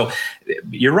Coyotes. So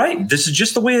you're right. This is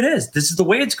just the way it is. This is the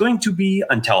way it's going to be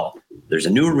until there's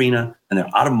a new arena and they're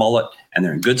out of mullet and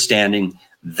they're in good standing.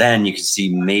 Then you can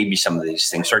see maybe some of these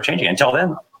things start changing. Until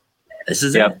then, this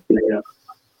is it.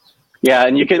 Yeah,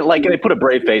 and you can, like, they put a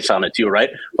brave face on it too, right?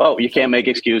 Oh, you can't make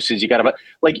excuses. You got to,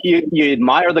 like, you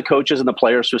admire the coaches and the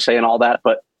players for saying all that,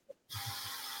 but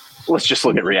let's just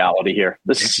look at reality here.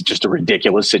 This is just a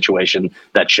ridiculous situation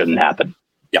that shouldn't happen.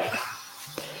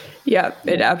 Yeah,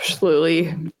 it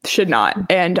absolutely should not.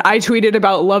 And I tweeted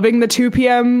about loving the 2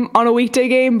 p.m. on a weekday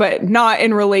game, but not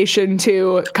in relation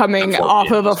to coming off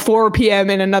of a 4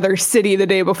 p.m. in another city the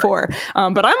day before.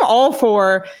 But I'm all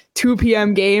for 2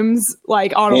 p.m. games,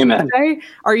 like on a weekday.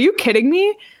 Are you kidding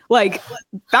me? Like,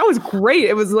 that was great.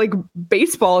 It was like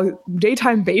baseball,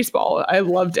 daytime baseball. I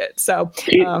loved it. So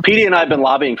Petey and I have been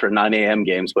lobbying for 9 a.m.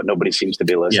 games, but nobody seems to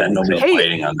be listening.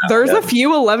 Hey, there's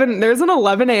there's an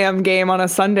 11 a.m. game on a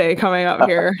Sunday coming up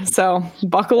here. So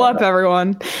buckle up,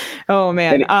 everyone. Oh,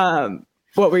 man.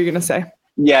 What were you going to say?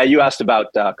 Yeah, you asked about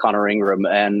Connor Ingram.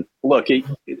 And look,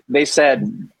 they said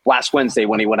last Wednesday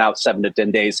when he went out 7 to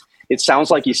 10 days, it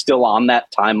sounds like he's still on that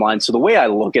timeline. So the way I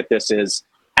look at this is,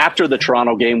 after the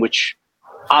Toronto game, which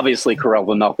obviously Karel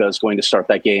Vejmelka is going to start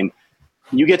that game,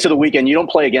 you get to the weekend, you don't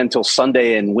play again until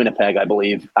Sunday in Winnipeg, I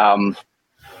believe.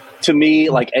 To me,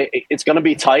 like, it's going to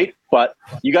be tight. but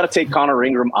you got to take Connor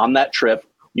Ingram on that trip.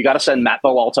 You got to send Matt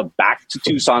Villalta back to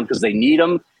Tucson because they need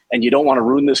him, and you don't want to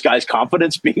ruin this guy's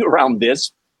confidence being around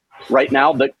this right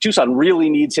now. But Tucson really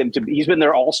needs him to be. He's been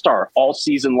their all-star all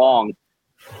season long.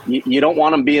 You don't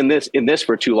want him being in this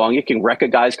for too long. It can wreck a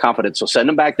guy's confidence. So send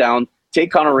him back down.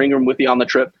 Take Connor Ingram with you on the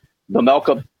trip.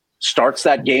 Vejmelka starts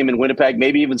that game in Winnipeg,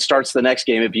 maybe even starts the next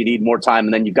game if you need more time.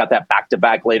 And then you've got that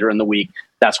back-to-back later in the week.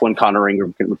 That's when Connor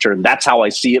Ingram can return. That's how I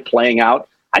see it playing out.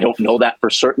 I don't know that for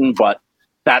certain, but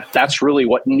that's really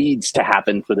what needs to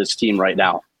happen for this team right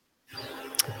now.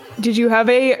 Did you have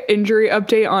a injury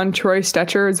update on Troy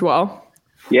Stecher as well?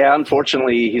 Yeah,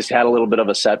 unfortunately, he's had a little bit of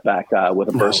a setback with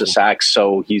a burst of sacks.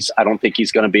 So I don't think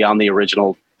he's going to be on the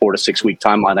original 4 to 6 week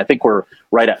timeline. I think we're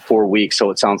right at 4 weeks. So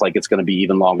it sounds like it's going to be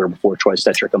even longer before Troy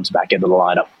Stecher comes back into the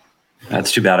lineup.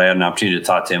 That's too bad. I had an opportunity to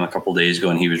talk to him a couple of days ago,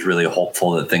 and he was really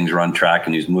hopeful that things were on track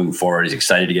and he was moving forward. He's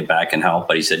excited to get back and help,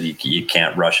 but he said you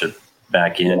can't rush it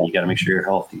back in. You got to make sure you're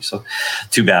healthy. So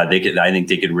too bad. I think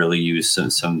they could really use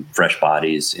some fresh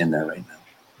bodies in there right now.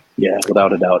 Yeah,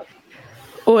 without a doubt.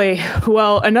 Oi.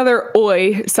 Well, another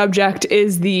oi subject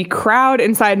is the crowd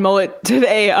inside Mullet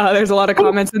today. There's a lot of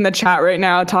comments in the chat right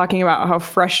now talking about how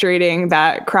frustrating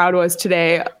that crowd was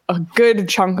today. A good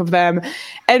chunk of them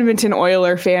Edmonton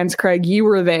Oiler fans. Craig, you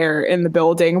were there in the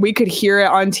building. We could hear it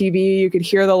on TV. You could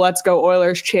hear the Let's Go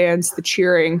Oilers chants, the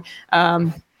cheering.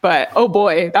 But oh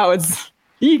boy, that was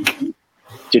eek.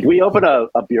 Did we open a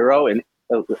bureau in,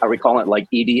 are we calling it like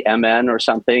EDMN or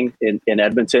something in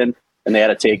Edmonton? And they had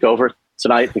a takeover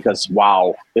tonight because,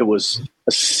 wow, it was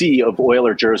a sea of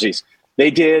Oiler jerseys. They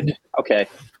did, okay,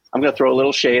 I'm going to throw a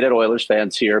little shade at Oilers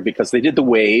fans here because they did the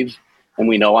wave, and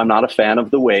we know I'm not a fan of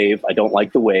the wave. I don't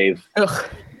like the wave. Ugh.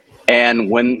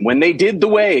 And when they did the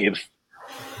wave,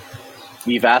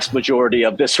 the vast majority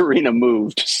of this arena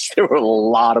moved. There were a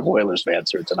lot of Oilers fans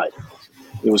here tonight.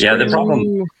 It was crazy. The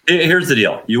problem, here's the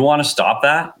deal. You want to stop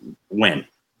that? Win.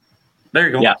 There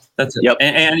you go. Yeah. That's it. Yep.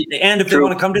 And if they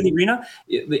want to come to the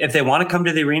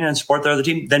arena, and support their other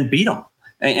team, then beat them.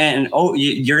 And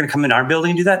you're going to come in our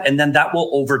building and do that, and then that will,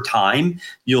 over time,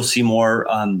 you'll see more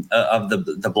of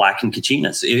the Black and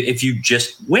Kachinas if you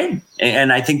just win.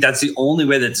 And I think that's the only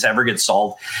way that ever gets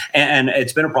solved. And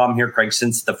it's been a problem here, Craig,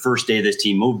 since the first day this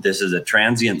team moved. This is a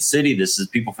transient city. This is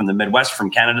people from the Midwest, from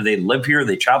Canada. They live here.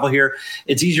 They travel here.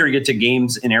 It's easier to get to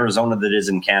games in Arizona than it is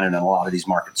in Canada in a lot of these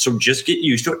markets. So just get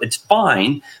used to it. It's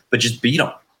fine, but just beat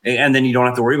them, and then you don't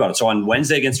have to worry about it. So on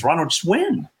Wednesday against Toronto, just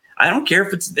win. I don't care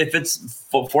if it's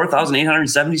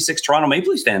 4,876 Toronto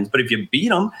Maple Leafs fans, but if you beat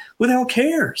them, who the hell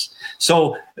cares?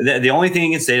 So the only thing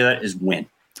you can say to that is win.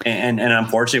 And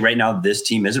unfortunately, right now, this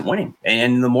team isn't winning.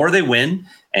 And the more they win,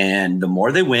 and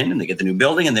they get the new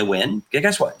building and they win,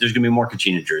 guess what? There's going to be more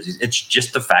Kachina jerseys. It's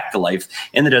just the fact of life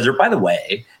in the desert. By the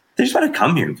way, they just want to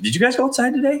come here. Did you guys go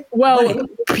outside today? Well,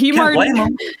 P-Mart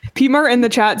in the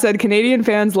chat said Canadian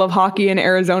fans love hockey in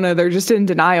Arizona. They're just in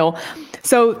denial.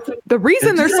 So the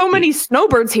reason there's so many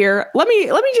snowbirds here, let me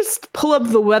just pull up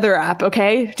the weather app,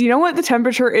 okay? Do you know what the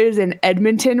temperature is in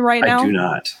Edmonton right now? I do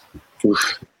not.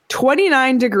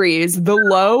 29 degrees. The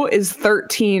low is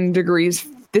 13 degrees.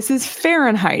 This is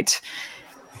Fahrenheit.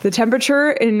 The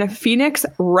temperature in Phoenix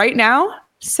right now,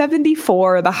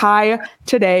 74. The high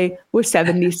today was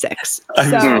 76.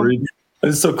 It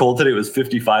was so cold today. It was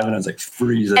 55 and I was like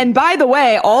freezing. And by the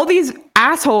way, all these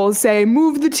assholes say,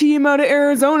 move the team out of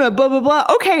Arizona, blah, blah, blah.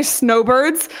 Okay,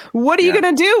 snowbirds, what are you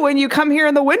going to do when you come here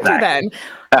in the winter then?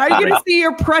 How are you going to see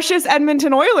your precious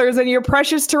Edmonton Oilers and your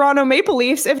precious Toronto Maple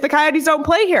Leafs if the Coyotes don't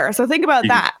play here? So think about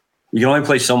that. You can only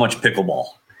play so much pickleball.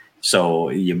 So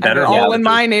you better. All in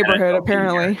my neighborhood,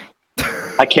 apparently.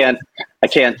 I can't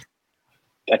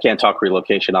talk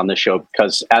relocation on this show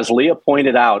because, as Leah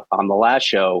pointed out on the last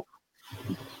show,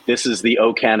 this is the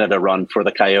O Canada run for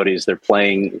the Coyotes. They're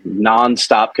playing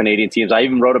nonstop Canadian teams. I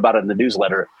even wrote about it in the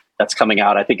newsletter that's coming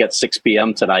out, I think, at 6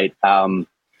 p.m. tonight.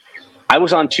 I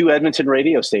was on 2 Edmonton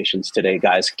radio stations today,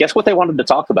 guys. Guess what they wanted to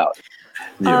talk about?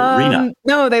 The arena.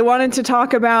 No, they wanted to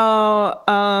talk about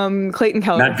Clayton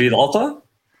Keller. Matt Villalta?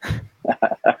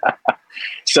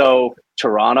 So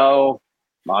Toronto,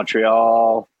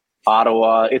 Montreal,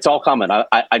 Ottawa, it's all coming.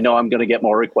 I know I'm going to get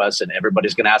more requests and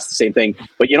everybody's going to ask the same thing.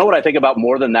 But you know what I think about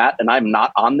more than that? And I'm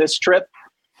not on this trip.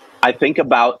 I think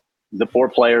about the 4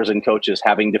 players and coaches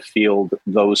having to field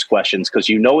those questions because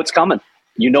you know it's coming.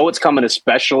 You know it's coming,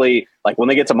 especially like when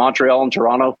they get to Montreal and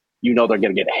Toronto, you know they're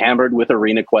going to get hammered with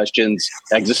arena questions,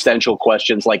 existential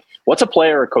questions. Like, what's a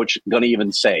player or coach going to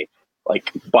even say?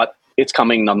 Like, but it's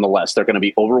coming nonetheless. They're going to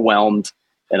be overwhelmed,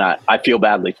 and I feel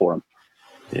badly for them.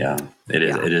 Yeah, it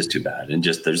is. Yeah. It is too bad. And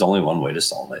just there's only one way to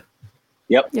solve it.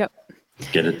 Yep.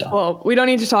 Get it done. Well, we don't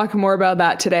need to talk more about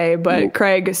that today, but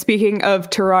Craig, speaking of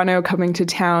Toronto coming to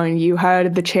town, you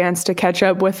had the chance to catch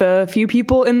up with a few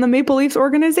people in the Maple Leafs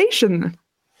organization.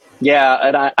 Yeah,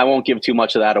 and I won't give too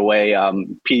much of that away.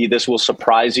 P, this will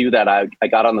surprise you that I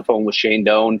got on the phone with Shane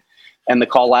Doan, and the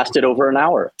call lasted over an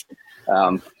hour.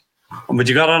 But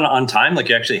you got on time? Like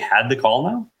you actually had the call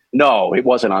now? No, it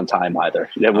wasn't on time either.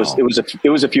 It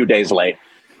was a few days late.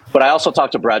 But I also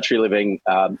talked to Brad Treliving.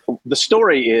 The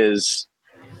story is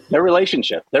their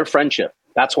relationship, their friendship.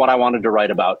 That's what I wanted to write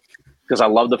about, because I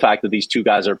love the fact that these two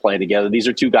guys are playing together. These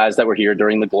are two guys that were here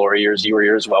during the glory years. You were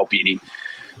here as well, Petey.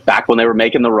 Back when they were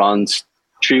making the runs,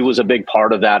 Tree was a big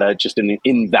part of that, just an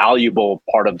invaluable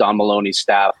part of Don Maloney's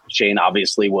staff. Shane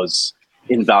obviously was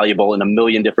invaluable in a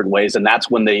million different ways, and that's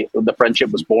when the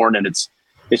friendship was born, and it's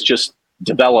just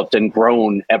developed and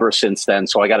grown ever since then.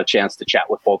 So I got a chance to chat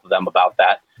with both of them about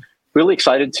that. Really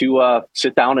excited to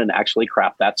sit down and actually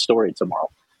craft that story tomorrow.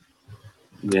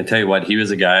 Yeah, tell you what, he was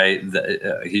a guy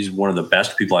that he's one of the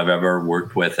best people I've ever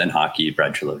worked with in hockey,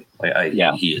 Brad Treliving.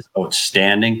 He is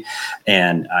outstanding.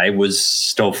 And I was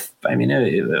still, I've been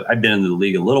in the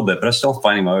league a little bit, but I was still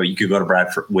finding my way. You could go to Brad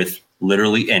with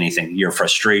literally anything, your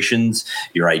frustrations,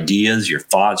 your ideas, your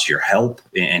thoughts, your help.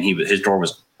 And his door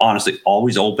was honestly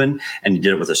always open, and he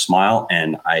did it with a smile.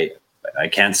 And I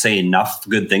can't say enough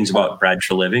good things about Brad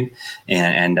Treliving,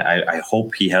 and I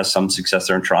hope he has some success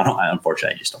there in Toronto.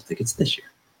 Unfortunately, I just don't think it's this year.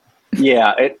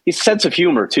 Yeah, his sense of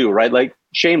humor too, right? Like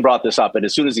Shane brought this up, and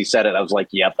as soon as he said it, I was like,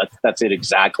 "Yep, that's it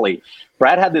exactly."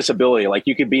 Brad had this ability, like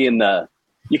you could be in the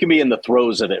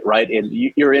throes of it, right? And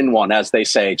you're in one, as they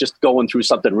say, just going through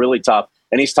something really tough,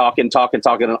 and he's talking,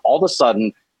 and all of a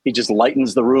sudden he just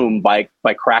lightens the room by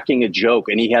cracking a joke,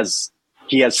 and he has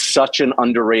such an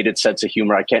underrated sense of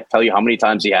humor. I can't tell you how many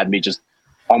times he had me just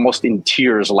almost in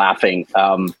tears laughing.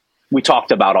 We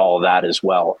talked about all of that as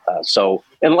well.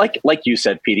 And like you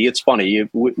said, Petey, it's funny.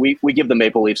 We give the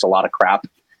Maple Leafs a lot of crap,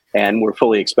 and we're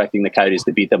fully expecting the Coyotes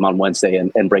to beat them on Wednesday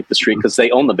and break the streak because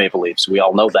they own the Maple Leafs. We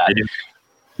all know that.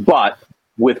 But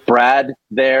with Brad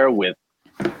there, with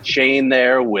Shane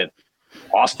there, with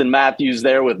Austin Matthews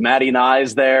there, with Matty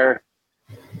Nyes there,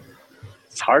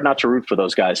 it's hard not to root for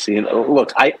those guys.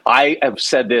 Look, I have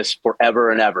said this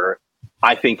forever and ever.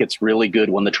 I think it's really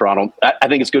good when I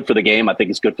think it's good for the game. I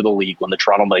think it's good for the league when the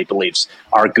Toronto Maple Leafs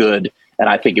are good. And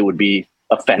I think it would be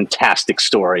a fantastic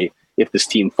story if this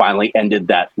team finally ended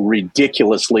that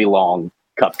ridiculously long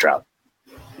cup drought.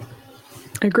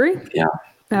 Agree. Yeah.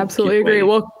 Absolutely agree.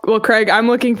 Well, Craig, I'm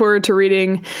looking forward to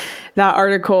reading that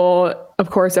article. Of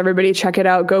course, everybody check it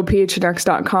out.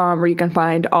 GoPHNX.com, where you can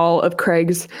find all of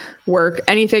Craig's work.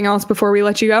 Anything else before we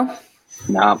let you go?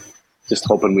 No, just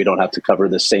hoping we don't have to cover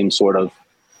the same sort of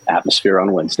atmosphere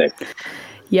on Wednesday.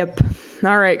 Yep.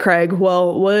 All right, Craig.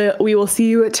 Well, we will see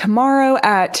you tomorrow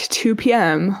at 2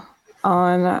 p.m.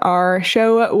 on our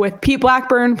show with Pete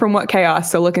Blackburn from What Chaos.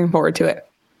 So looking forward to it.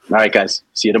 All right, guys.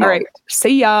 See you tomorrow. All right.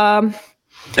 See ya.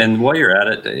 And while you're at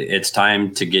it, it's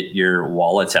time to get your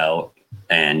wallets out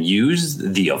and use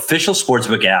the official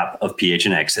sportsbook app of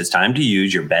PHNX. It's time to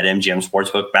use your BetMGM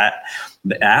Sportsbook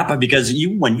app, because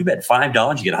when you bet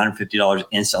 $5, you get $150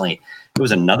 instantly. It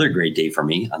was another great day for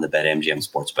me on the BetMGM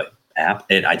Sportsbook app.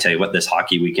 I tell you what, this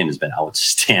hockey weekend has been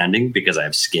outstanding because I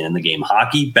have skin in the game.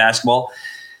 Hockey, basketball,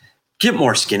 get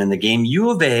more skin in the game.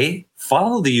 U of A,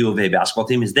 follow the U of A basketball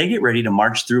team as they get ready to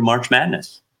march through March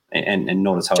Madness. And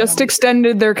notice how just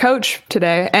extended their coach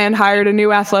today and hired a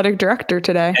new athletic director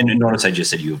today. And notice I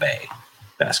just said U of A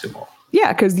basketball.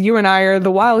 Yeah, because you and I are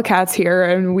the Wildcats here,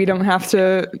 and we don't have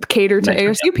to cater to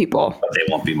ASU people. But they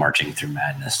won't be marching through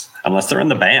madness unless they're in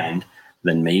the band.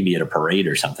 Then maybe at a parade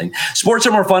or something. Sports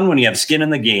are more fun when you have skin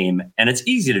in the game, and it's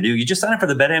easy to do. You just sign up for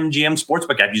the BetMGM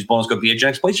Sportsbook app. Use bonus code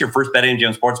PHNX. Place your first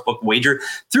BetMGM Sportsbook wager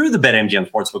through the BetMGM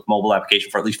Sportsbook mobile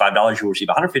application for at least $5. You'll receive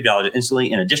 $150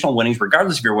 instantly in additional winnings,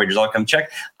 regardless of your wager's outcome.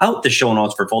 Check out the show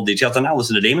notes for full details. And now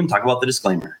listen to Damon talk about the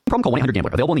disclaimer. Promo call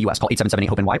 1-800-GAMBLER. Available in the U.S. Call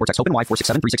 877-8-HOPE-NY or text HOPE-NY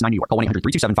 467-369 New York. Call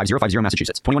 1-800-327-5050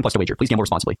 Massachusetts. 21 plus to wager. Please gamble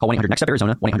responsibly. Call 1-800-NEXT-STEP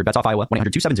Arizona. 1-800-BETS-OFF Iowa.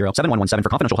 1-800-270-7117 for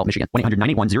confidential help Michigan.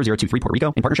 1-800-981-0023 Puerto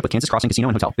Rico in partnership with Kansas Crossing Casino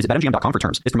and Hotel. Visit BetMGM.com for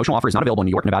terms. This promotional offer is not available in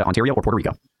New York, Nevada, Ontario, or Puerto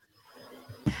Rico.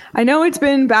 I know it's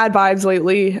been bad vibes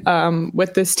lately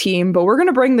with this team, but we're going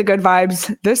to bring the good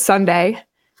vibes this Sunday,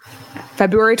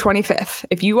 February 25th.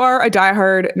 If you are a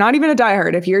diehard, not even a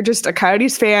diehard, if you're just a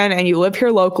Coyotes fan and you live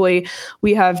here locally,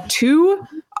 we have 2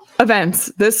 events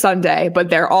this Sunday, but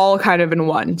they're all kind of in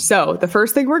one. So the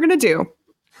first thing we're going to do,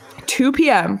 2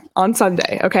 p.m. on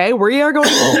Sunday, okay? We are going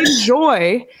to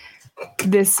enjoy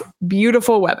this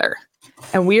beautiful weather.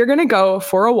 And we are going to go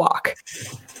for a walk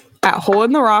at Hole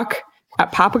in the Rock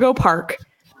at Papago Park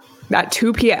at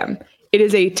 2 p.m. It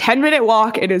is a 10-minute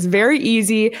walk. It is very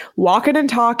easy. Walking and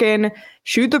talking,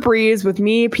 shoot the breeze with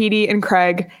me, Petey, and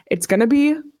Craig. It's going to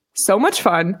be so much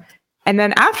fun. And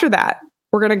then after that,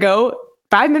 we're going to go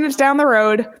 5 minutes down the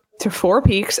road to Four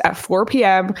Peaks at 4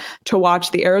 p.m. to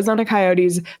watch the Arizona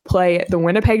Coyotes play the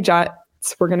Winnipeg Jets.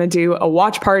 We're going to do a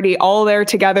watch party all there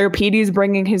together. Petey's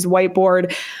bringing his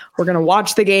whiteboard. We're going to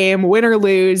watch the game, win or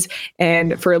lose.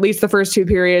 And for at least the first 2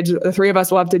 periods, the 3 of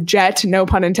us will have to jet, no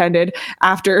pun intended,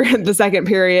 after the second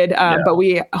period. But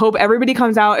we hope everybody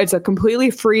comes out. It's a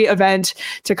completely free event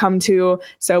to come to.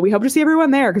 So we hope to see everyone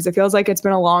there because it feels like it's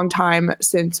been a long time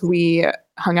since we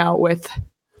hung out with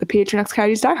the PHNX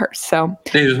Coyotes diehards. So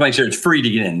hey, just make sure it's free to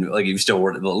get in. Like you still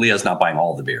were, Leah's not buying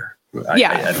all the beer.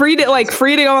 Free to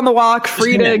go on the walk,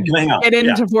 free to get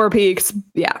into Four Peaks.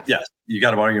 Yeah. Yes. You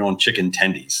got to buy your own chicken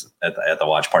tendies at the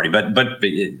watch party. But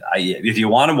if you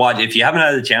want to watch, if you haven't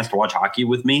had a chance to watch hockey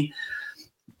with me,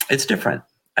 it's different.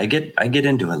 I get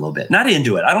into it a little bit. Not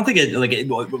into it. I don't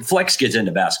think Flex gets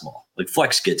into basketball. Like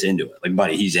Flex gets into it. Like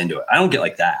buddy, he's into it. I don't get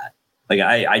like that. Like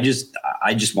I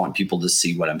just want people to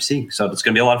see what I'm seeing. So it's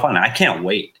going to be a lot of fun. I can't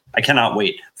wait. I cannot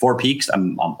wait. 4 Peaks.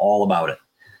 I'm all about it.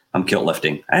 I'm kilt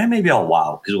lifting. And maybe I'll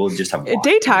wow because we'll just have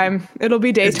daytime. It'll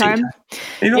be daytime.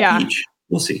 Maybe I'll peach.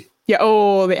 We'll see. Yeah.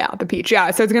 Oh, yeah. The peach.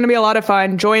 Yeah. So it's going to be a lot of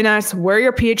fun. Join us. Wear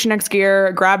your PHNX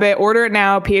gear. Grab it. Order it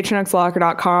now.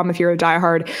 PHNXlocker.com. If you're a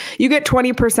diehard, you get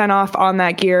 20% off on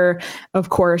that gear,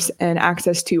 of course, and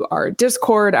access to our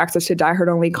Discord, access to diehard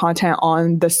only content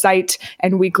on the site,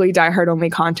 and weekly diehard only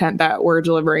content that we're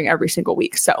delivering every single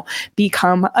week. So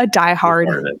become a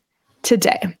diehard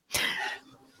today.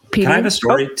 Can I have a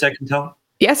story I can tell?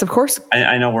 Yes, of course.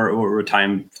 I know we're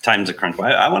time's a crunch.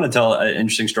 I want to tell an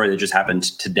interesting story that just happened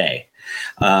today.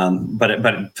 But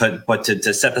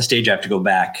to set the stage, I have to go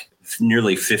back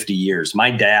nearly 50 years.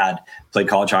 My dad played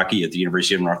college hockey at the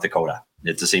University of North Dakota.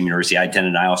 It's the same university I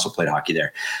attended. And I also played hockey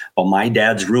there. But my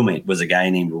dad's roommate was a guy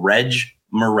named Reg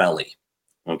Morelli.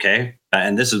 Okay,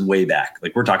 and this is way back.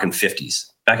 Like we're talking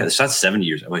 50s. Back at that's 70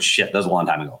 years. Oh shit, that was a long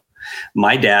time ago.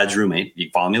 My dad's roommate,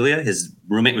 you follow me, Leah? His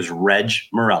roommate was Reg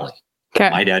Morelli. Okay.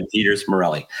 My dad, Peter's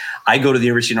Morelli. I go to the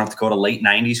University of North Dakota, late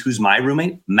 90s. Who's my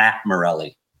roommate? Matt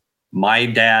Morelli. My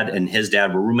dad and his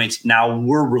dad were roommates. Now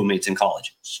we're roommates in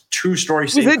college. True story,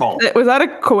 same college. Was that a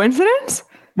coincidence?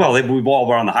 Well, we all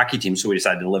were on the hockey team, so we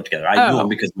decided to live together. I knew him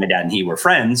because my dad and he were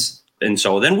friends. And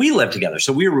so then we lived together.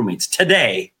 So we were roommates.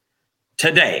 Today,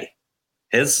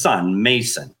 his son,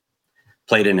 Mason,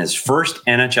 played in his first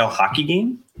NHL hockey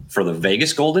game for the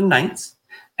Vegas Golden Knights.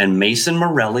 And Mason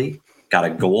Morelli got a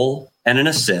goal and an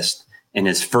assist in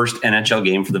his first NHL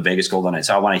game for the Vegas Golden Knights.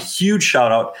 So I want a huge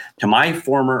shout out to my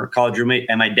former college roommate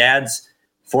and my dad's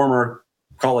former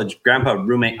college grandpa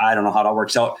roommate. I don't know how that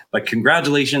works out, but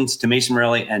congratulations to Mason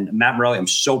Morelli and Matt Morelli. I'm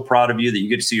so proud of you that you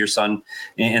get to see your son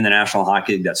in the National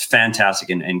Hockey League. That's fantastic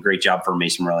and great job for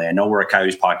Mason Morelli. I know we're a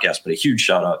Coyotes podcast, but a huge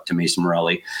shout out to Mason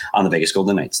Morelli on the Vegas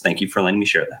Golden Knights. Thank you for letting me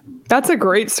share that. That's a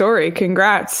great story.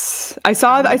 Congrats. I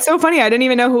saw, it's so funny. I didn't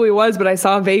even know who he was, but I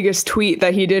saw a Vegas tweet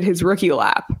that he did his rookie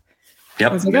lap. Yep.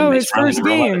 I was like, his first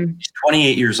game. He's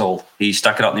 28 years old. He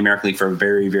stuck it out in the American League for a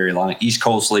very, very long East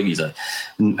Coast League. He's a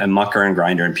mucker and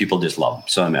grinder, and people just love him.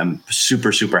 So I'm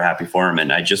super, super happy for him.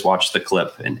 And I just watched the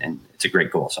clip, and it's a great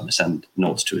goal. So I'm going to send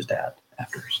notes to his dad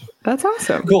after. So. That's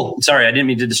awesome. Cool. Sorry, I didn't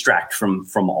mean to distract from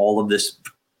all of this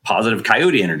positive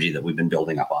Coyote energy that we've been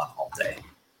building up on all day.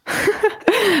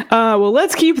 Well,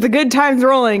 let's keep the good times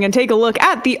rolling and take a look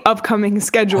at the upcoming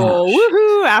schedule.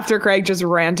 Woohoo! After Craig just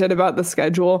ranted about the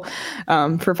schedule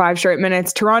for 5 straight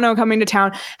minutes. Toronto coming to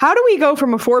town. How do we go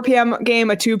from a 4 p.m.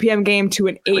 game, a 2 p.m. game to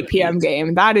an 8 p.m.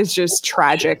 game? That is just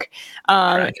tragic.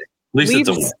 At least Leafs,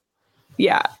 it's a win.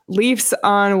 Yeah. Leafs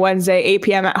on Wednesday, 8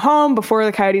 p.m. at home before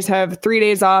the Coyotes have 3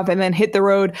 days off and then hit the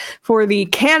road for the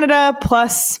Canada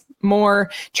plus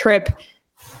more trip.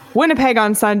 Winnipeg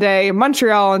on Sunday,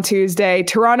 Montreal on Tuesday,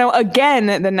 Toronto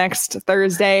again the next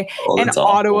Thursday, and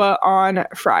Ottawa on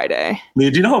Friday. Do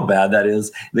you know how bad that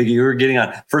is? Like you were getting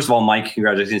on. First of all, Mike,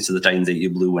 congratulations to the Titans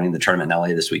 8U Blue winning the tournament in LA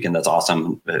this weekend. That's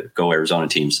awesome. Go Arizona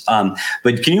teams.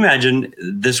 But can you imagine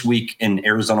this week in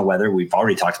Arizona weather? We've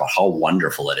already talked about how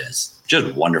wonderful it is.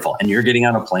 Just wonderful. And you're getting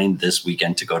on a plane this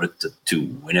weekend to go to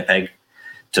Winnipeg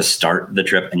to start the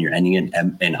trip, and you're ending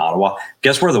in Ottawa.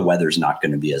 Guess where the weather's not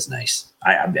going to be as nice?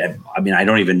 I mean, I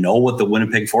don't even know what the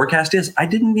Winnipeg forecast is. I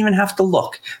didn't even have to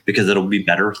look because it'll be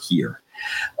better here.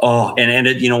 Oh, and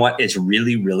you know what? It's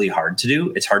really, really hard to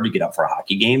do. It's hard to get up for a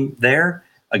hockey game there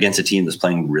against a team that's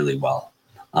playing really well.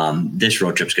 This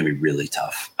road trip's going to be really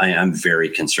tough. I'm very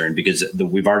concerned because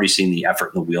we've already seen the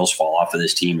effort and the wheels fall off of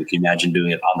this team. If you imagine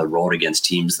doing it on the road against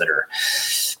teams that are,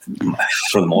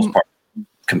 for the most part,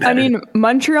 competitive. I mean,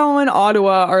 Montreal and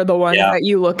Ottawa are the ones that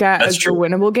you look at as the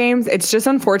winnable games. It's just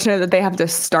unfortunate that they have to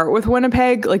start with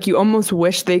Winnipeg. Like, you almost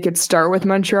wish they could start with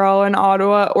Montreal and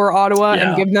Ottawa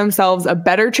and give themselves a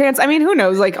better chance. I mean, who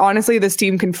knows? Like, honestly, this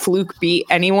team can fluke beat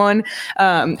anyone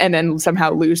and then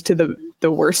somehow lose to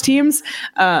the worst teams.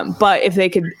 But if they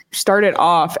could start it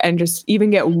off and just even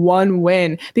get one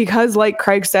win, because like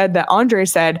Craig said, that Andre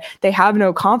said, they have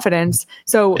no confidence.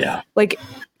 So like,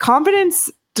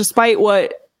 confidence, despite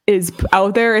what is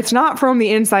out there, it's not from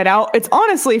the inside out. It's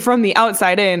honestly from the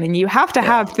outside in, and you have to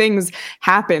have things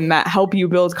happen that help you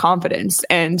build confidence.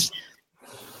 And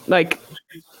like,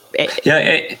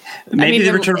 maybe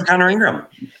the return of Connor Ingram.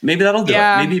 Maybe that'll do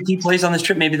it. Maybe if he plays on this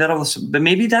trip, maybe that'll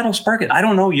spark it. I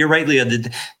don't know. You're right, Leah.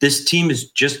 This team is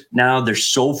just now, they're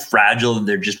so fragile.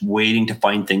 They're just waiting to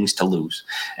find things to lose.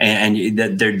 And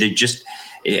they're just,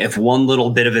 if one little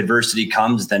bit of adversity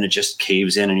comes, then it just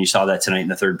caves in. And you saw that tonight in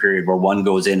the third period where one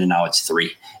goes in and now it's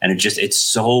 3. And it's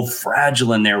so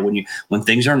fragile in there when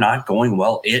things are not going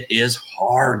well. It is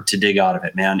hard to dig out of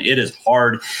it, man. It is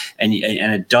hard. And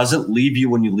it doesn't leave you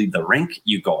when you leave the rink.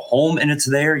 You go home and it's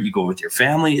there. You go with your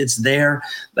family, it's there.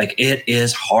 Like, it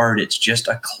is hard. It's just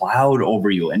a cloud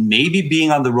over you. And maybe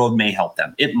being on the road may help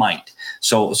them. It might.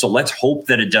 So let's hope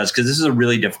that it does, because this is a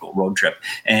really difficult road trip.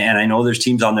 And I know there's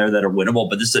teams on there that are winnable,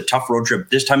 but this is a tough road trip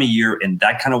this time of year in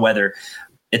that kind of weather.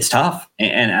 It's tough.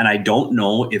 And I don't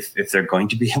know if they're going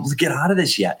to be able to get out of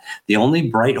this yet. The only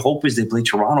bright hope is they play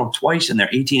Toronto twice, and they're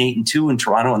 18-8-2 in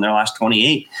Toronto in their last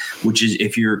 28, which is,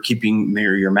 if you're keeping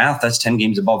your math, that's 10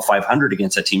 games above 500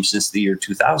 against that team since the year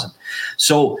 2000.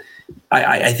 So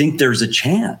I think there's a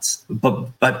chance. But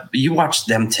you watch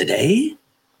them today?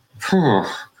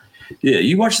 Yeah,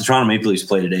 you watch the Toronto Maple Leafs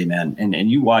play today, man,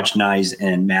 and you watch Nyes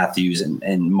and Matthews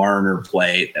and Marner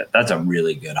play. That's a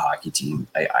really good hockey team.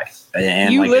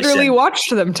 You literally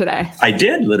watched them today. I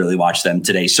did literally watch them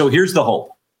today. So here's the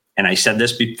hope. And I said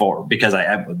this before because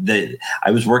I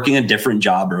was working a different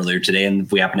job earlier today, and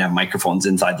we happen to have microphones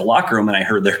inside the locker room, and I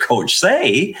heard their coach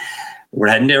say, we're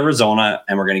heading to Arizona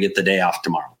and we're going to get the day off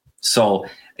tomorrow. So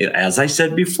as I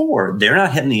said before, they're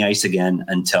not hitting the ice again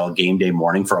until game day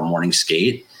morning for a morning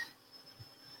skate.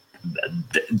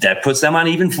 That puts them on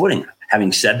even footing.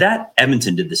 Having said that,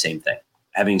 Edmonton did the same thing.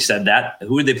 Having said that,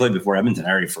 who did they play before Edmonton? I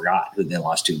already forgot who they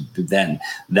lost to then.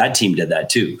 That team did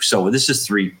that too. So this is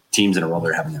 3 teams in a row that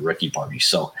are having their rookie party.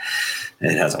 So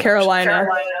it has Carolina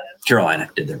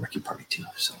did their rookie party too.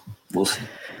 So we'll see.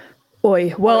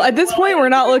 Boy, well, at this point, we're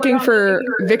not looking for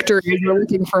victories. We're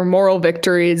looking for moral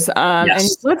victories. And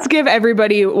let's give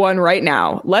everybody one right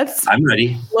now. I'm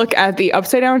ready. Look at the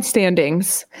upside down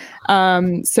standings.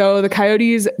 So the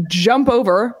Coyotes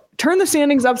turn the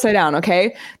standings upside down,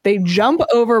 okay? They jump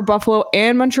over Buffalo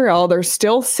and Montreal. They're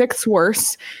still 6th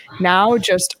worst. Now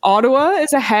just Ottawa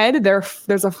is ahead.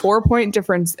 There's a 4-point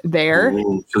difference there.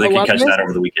 Ooh, so they can catch that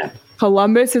over the weekend.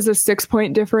 Columbus is a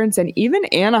 6-point difference, and even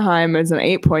Anaheim is an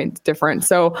 8-point difference.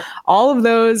 So all of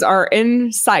those are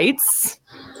in sights.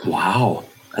 Wow.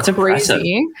 That's impressive. Crazy.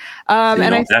 You know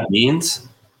what that means?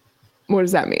 What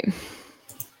does that mean?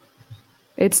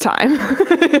 It's time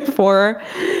for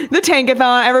the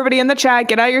Tankathon. Everybody in the chat,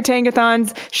 get out your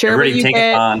Tankathons. Share what you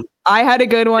get. I had a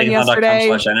good one yesterday.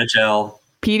 Tankathon.com/NHL.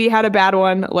 Petey had a bad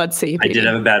one. Let's see. Petey. I did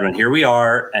have a bad one. Here we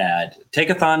are at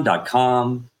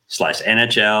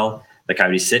Tankathon.com/NHL. The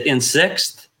Coyotes sit in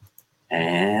 6th,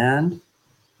 and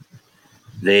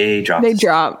they drop.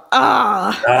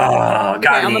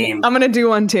 Got me. I'm gonna do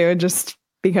one too, just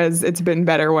because it's been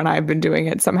better when I've been doing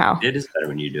it somehow. It is better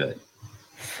when you do it.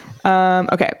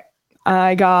 Okay.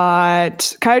 I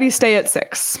got Coyotes stay at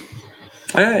 6.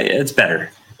 It's better.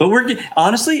 But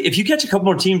honestly, if you catch a couple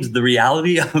more teams, the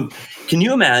reality of, can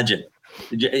you imagine,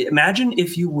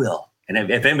 if you will, and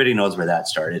if anybody knows where that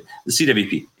started, the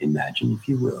CWP, imagine if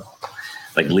you will.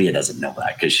 Like, Leah doesn't know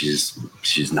that because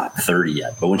she's not 30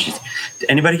 yet. But when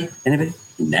anybody,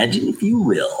 imagine if you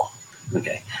will.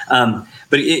 Okay.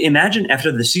 But imagine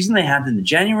after the season they had in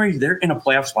January, they're in a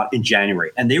playoff spot in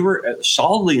January, and they were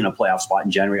solidly in a playoff spot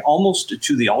in January, almost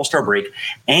to the All-Star break.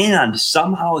 And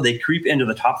somehow they creep into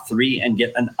the top 3 and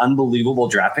get an unbelievable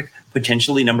draft pick,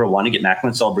 potentially number 1, to get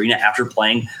Macklin Celebrini after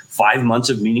playing 5 months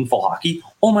of meaningful hockey.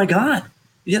 Oh my God.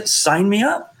 Yes. Sign me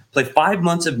up. Play 5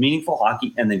 months of meaningful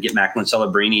hockey and then get Macklin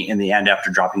Celebrini in the end after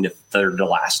dropping to 3rd to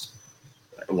last.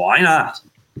 Why not?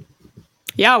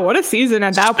 Yeah, what a season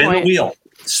at that point.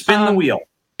 Spin the wheel.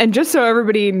 And just so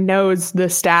everybody knows the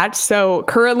stats, so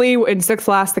currently in 6th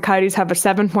last, the Coyotes have a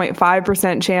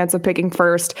 7.5% chance of picking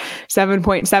 1st,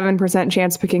 7.7%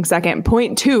 chance of picking 2nd,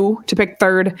 0.2 to pick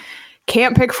 3rd.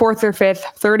 can't pick 4th or 5th,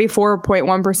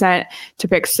 34.1% to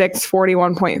pick 6th,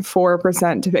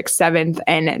 41.4% to pick 7th,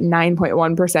 and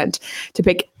 9.1% to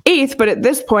pick 8th. But at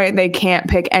this point, they can't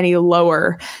pick any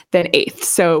lower than 8th.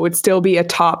 So it would still be a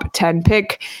top 10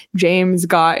 pick. James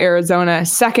got Arizona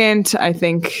 2nd. I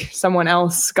think someone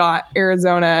else got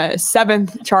Arizona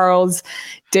 7th. Charles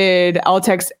did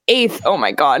Altex 8th. Oh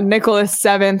my God. Nicholas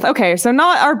 7th. Okay. So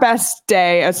not our best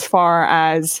day as far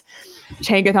as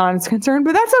Tankathon is concerned,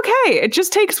 but that's okay. It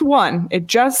just takes one. It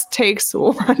just takes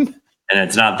one. And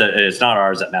it's not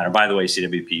ours that matter. By the way,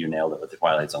 CWP, you nailed it with the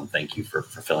Twilight Zone. Thank you for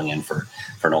filling in for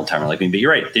an old timer like me. But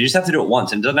you're right. They just have to do it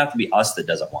once. And it doesn't have to be us that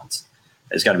does it once.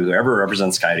 It's got to be whoever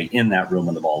represents Coyote in that room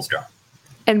when the ball's dropped.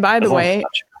 And by the way,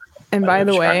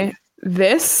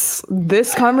 this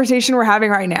conversation we're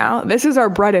having right now, this is our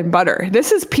bread and butter.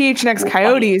 This is PHNX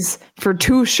Coyotes for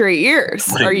 2 straight years.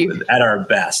 Are you at our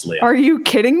best, Leah? Are you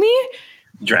kidding me?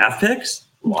 Draft picks,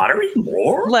 lottery,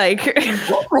 more like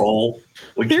roll.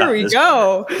 Here we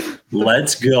go.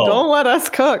 Let's go. Don't let us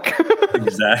cook.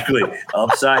 Exactly.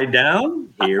 Upside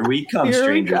down. Here we come. Here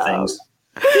Stranger Things.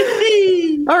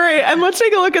 All right, and let's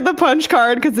take a look at the punch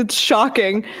card because it's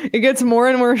shocking. It gets more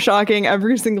and more shocking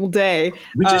every single day.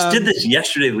 We just did this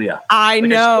yesterday, Leah. I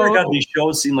know. I swear to God, these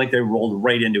shows seem like they rolled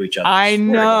right into each other. I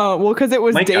know. Well, because it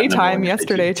was daytime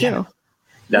yesterday too.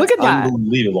 That's look at that.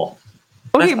 Unbelievable.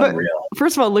 Okay, but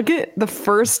first of all, look at the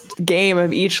first game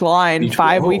of each line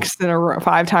 5 weeks in a row,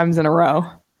 5 times in a row.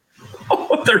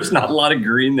 Oh, there's not a lot of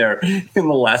green there in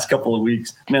the last couple of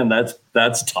weeks. Man,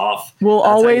 that's tough. We'll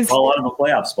always fall out of a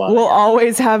playoff spot. We'll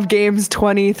always have games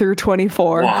 20 through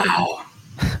 24.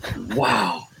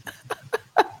 Wow.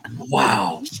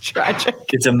 It's tragic.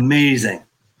 It's amazing.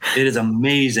 It is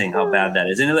amazing how bad that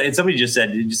is. And somebody just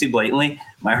said, did you see blatantly?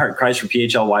 My heart cries for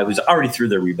PHLY, who's already through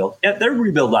their rebuild. Yeah, their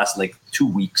rebuild lasted like 2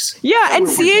 weeks. Yeah, and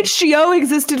CHGO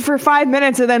existed for 5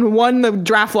 minutes and then won the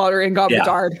draft lottery and got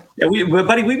Bedard. Yeah,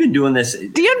 buddy, we've been doing this.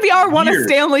 DNVR won a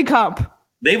Stanley Cup.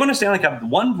 They won a Stanley Cup.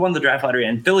 One won the draft lottery,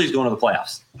 and Philly's going to the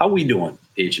playoffs. How we doing,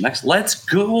 PHNX? Let's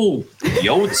go,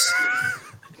 Yotes.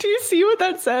 Do you see what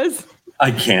that says? I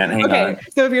can't. Hang on.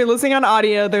 So if you're listening on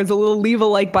audio, there's a little leave a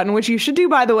like button, which you should do,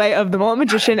 by the way, of the Moment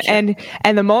Magician. And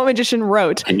the Moment Magician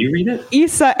wrote, can you read it?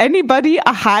 Isa, anybody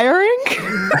a hiring?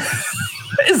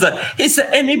 Is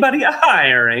anybody a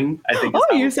hiring? I think.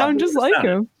 Oh, you sound just like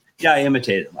him. Yeah, I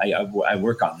imitate him. I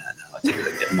work on that now.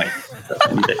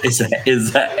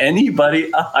 Is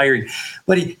anybody a hiring?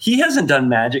 But he hasn't done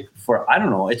magic for, I don't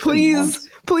know. It's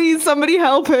please, somebody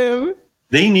help him.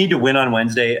 They need to win on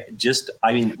Wednesday.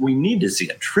 We need to see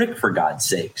a trick, for God's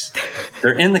sakes.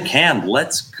 They're in the can.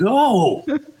 Let's go.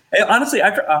 Hey, honestly,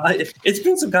 it's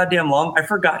been so goddamn long. I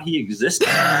forgot he existed.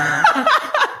 I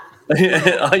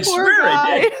swear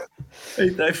I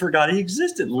did. I forgot he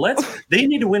existed. They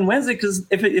need to win Wednesday, because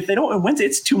if they don't win Wednesday,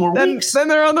 it's 2 more weeks. Then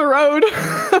they're on the road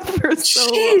for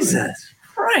Jesus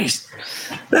Christ.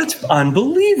 That's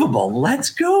unbelievable. Let's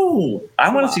go.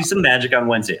 I want to see some magic on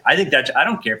Wednesday. I think I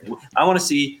don't care. I want to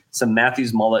see some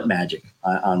Matthews mullet magic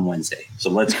on Wednesday.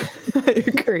 So let's go. I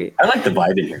agree. I like the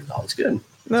vibe in here, though. It's good.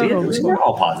 We're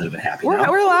all positive and happy.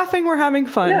 We're laughing. We're having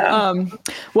fun. Yeah.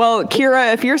 Well,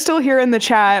 Kira, if you're still here in the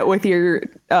chat with your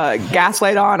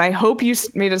gaslight on, I hope you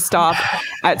made a stop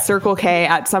at Circle K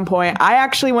at some point. I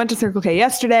actually went to Circle K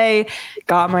yesterday,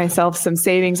 got myself some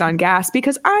savings on gas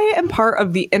because I am part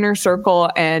of the inner circle,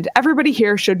 and everybody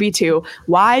here should be too.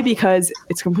 Why? Because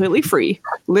it's completely free.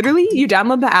 Literally, you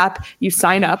download the app, you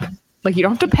sign up. Like, you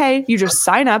don't have to pay. You just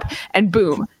sign up, and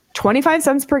boom. 25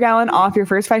 cents per gallon off your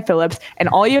first 5 fill-ups. And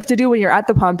all you have to do when you're at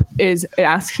the pump is it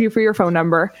asks you for your phone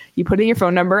number. You put in your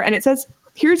phone number and it says,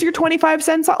 here's your 25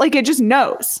 cents. Like, it just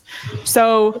knows.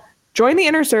 So join the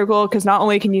inner circle, because not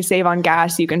only can you save on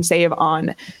gas, you can save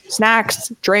on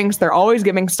snacks, drinks. They're always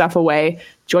giving stuff away.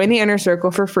 Join the inner circle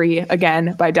for free,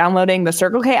 again, by downloading the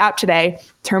Circle K app today.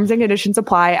 Terms and conditions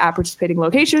apply at participating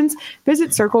locations.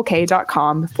 Visit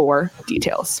circlek.com for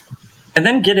details. And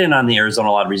then get in on the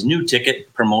Arizona Lottery's new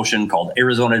ticket promotion called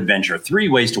Arizona Adventure. 3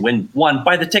 ways to win. 1,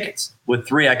 buy the tickets with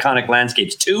 3 iconic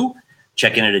landscapes. 2,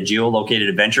 check in at a geolocated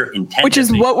adventure in 10. Which is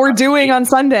what we're doing on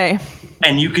Sunday.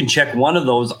 And you can check one of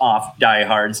those off,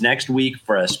 diehards, next week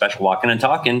for a special walking and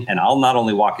talking. And I'll not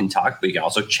only walk and talk, but you can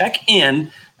also check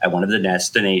in at one of the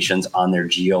destinations on their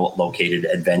geolocated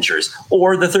adventures.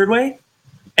 Or the 3rd way,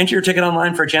 enter your ticket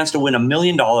online for a chance to win $1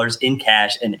 million in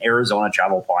cash and Arizona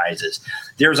travel prizes.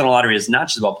 The Arizona Lottery is not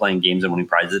just about playing games and winning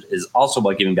prizes. It is also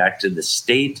about giving back to the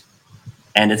state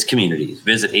and its communities.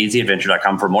 Visit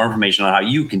azadventure.com for more information on how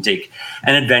you can take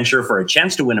an adventure for a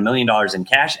chance to win $1 million in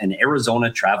cash and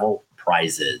Arizona travel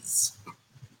prizes.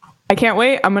 I can't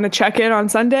wait. I'm going to check in on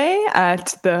Sunday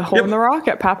at the Hole in the Rock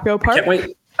at Papco Park. Can't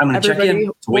wait. I'm going to check in.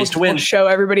 It's a ways to win. We'll show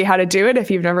everybody how to do it if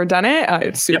you've never done it.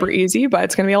 It's super easy, but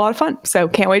it's going to be a lot of fun. So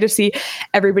can't wait to see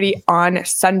everybody on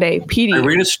Sunday. PD. Are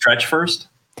we going to stretch first?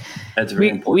 That's very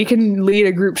important. We can lead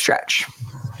a group stretch.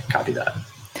 Copy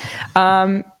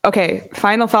that. Okay.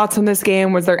 Final thoughts on this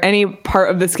game. Was there any part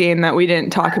of this game that we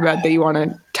didn't talk about that you want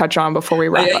to touch on before we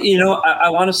wrap up? I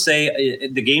want to say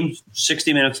the game's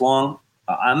 60 minutes long.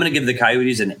 I'm going to give the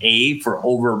Coyotes an A for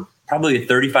over probably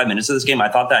 35 minutes of this game. I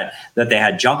thought that they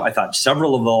had jump. I thought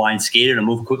several of the lines skated and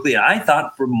moved quickly. And I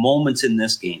thought for moments in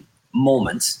this game,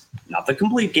 not the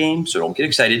complete game, so don't get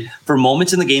excited. For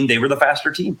moments in the game, they were the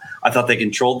faster team. I thought they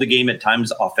controlled the game at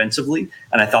times offensively,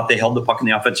 and I thought they held the puck in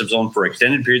the offensive zone for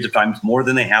extended periods of time, more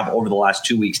than they have over the last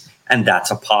 2 weeks, and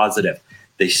that's a positive.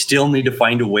 They still need to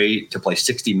find a way to play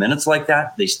 60 minutes like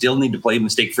that. They still need to play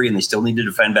mistake-free, and they still need to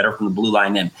defend better from the blue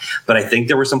line in. But I think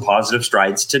there were some positive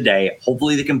strides today.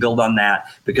 Hopefully they can build on that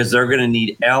because they're going to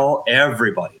need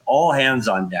everybody, all hands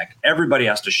on deck. Everybody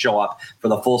has to show up for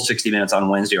the full 60 minutes on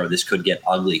Wednesday, or this could get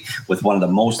ugly with one of the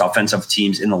most offensive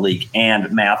teams in the league.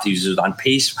 And Matthews is on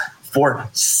pace for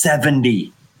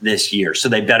 70 this year. So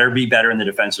they better be better in the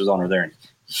defensive zone or they're in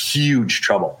huge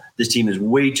trouble. This team is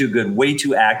way too good, way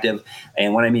too active.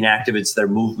 And when I mean active, it's their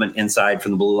movement inside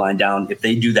from the blue line down. If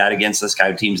they do that against the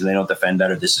Sky teams and they don't defend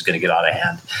better, this is going to get out of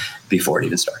hand before it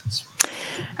even starts.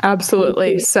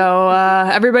 Absolutely. So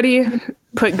everybody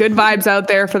put good vibes out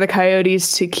there for the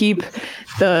Coyotes to keep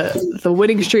the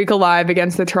winning streak alive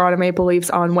against the Toronto Maple Leafs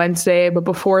on Wednesday. But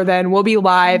before then, we'll be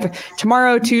live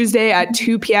tomorrow, Tuesday at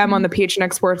 2 p.m. on the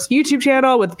PHNX Sports YouTube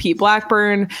channel with Pete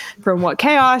Blackburn from What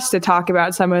Chaos to talk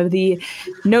about some of the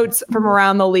notes from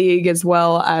around the league as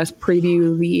well as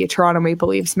preview the Toronto Maple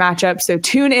Leafs matchup. So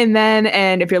tune in then.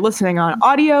 And if you're listening on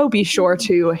audio, be sure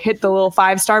to hit the little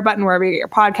 5-star button wherever you get your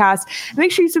podcast. And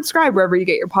make sure you subscribe wherever you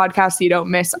get your podcast so you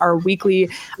don't miss our weekly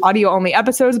audio-only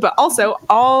episodes. But also,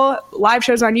 all live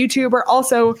shows on YouTube are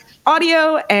also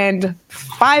audio, and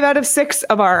 5 out of 6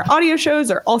 of our audio shows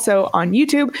are also on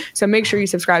YouTube. So make sure you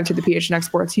subscribe to the PHNX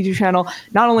Sports YouTube channel,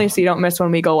 not only so you don't miss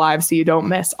when we go live, so you don't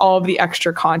miss all of the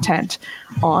extra content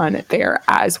on there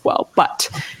as well. But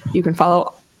you can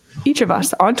follow each of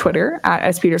us on Twitter at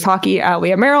SPetersHockey, at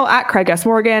Leah Merrill, at Craig S.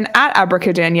 Morgan, at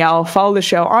Abrica Danielle. Follow the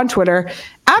show on Twitter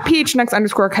at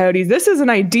PHNX_Coyotes. This is an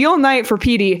ideal night for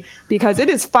PD because it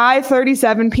is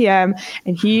 5:37 p.m.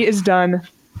 and he is done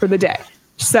for the day.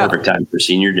 So perfect time for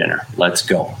senior dinner. Let's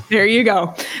go. There you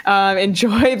go.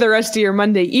 Enjoy the rest of your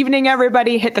Monday evening,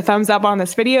 everybody. Hit the thumbs up on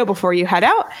this video before you head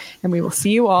out, and we will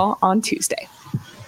see you all on Tuesday.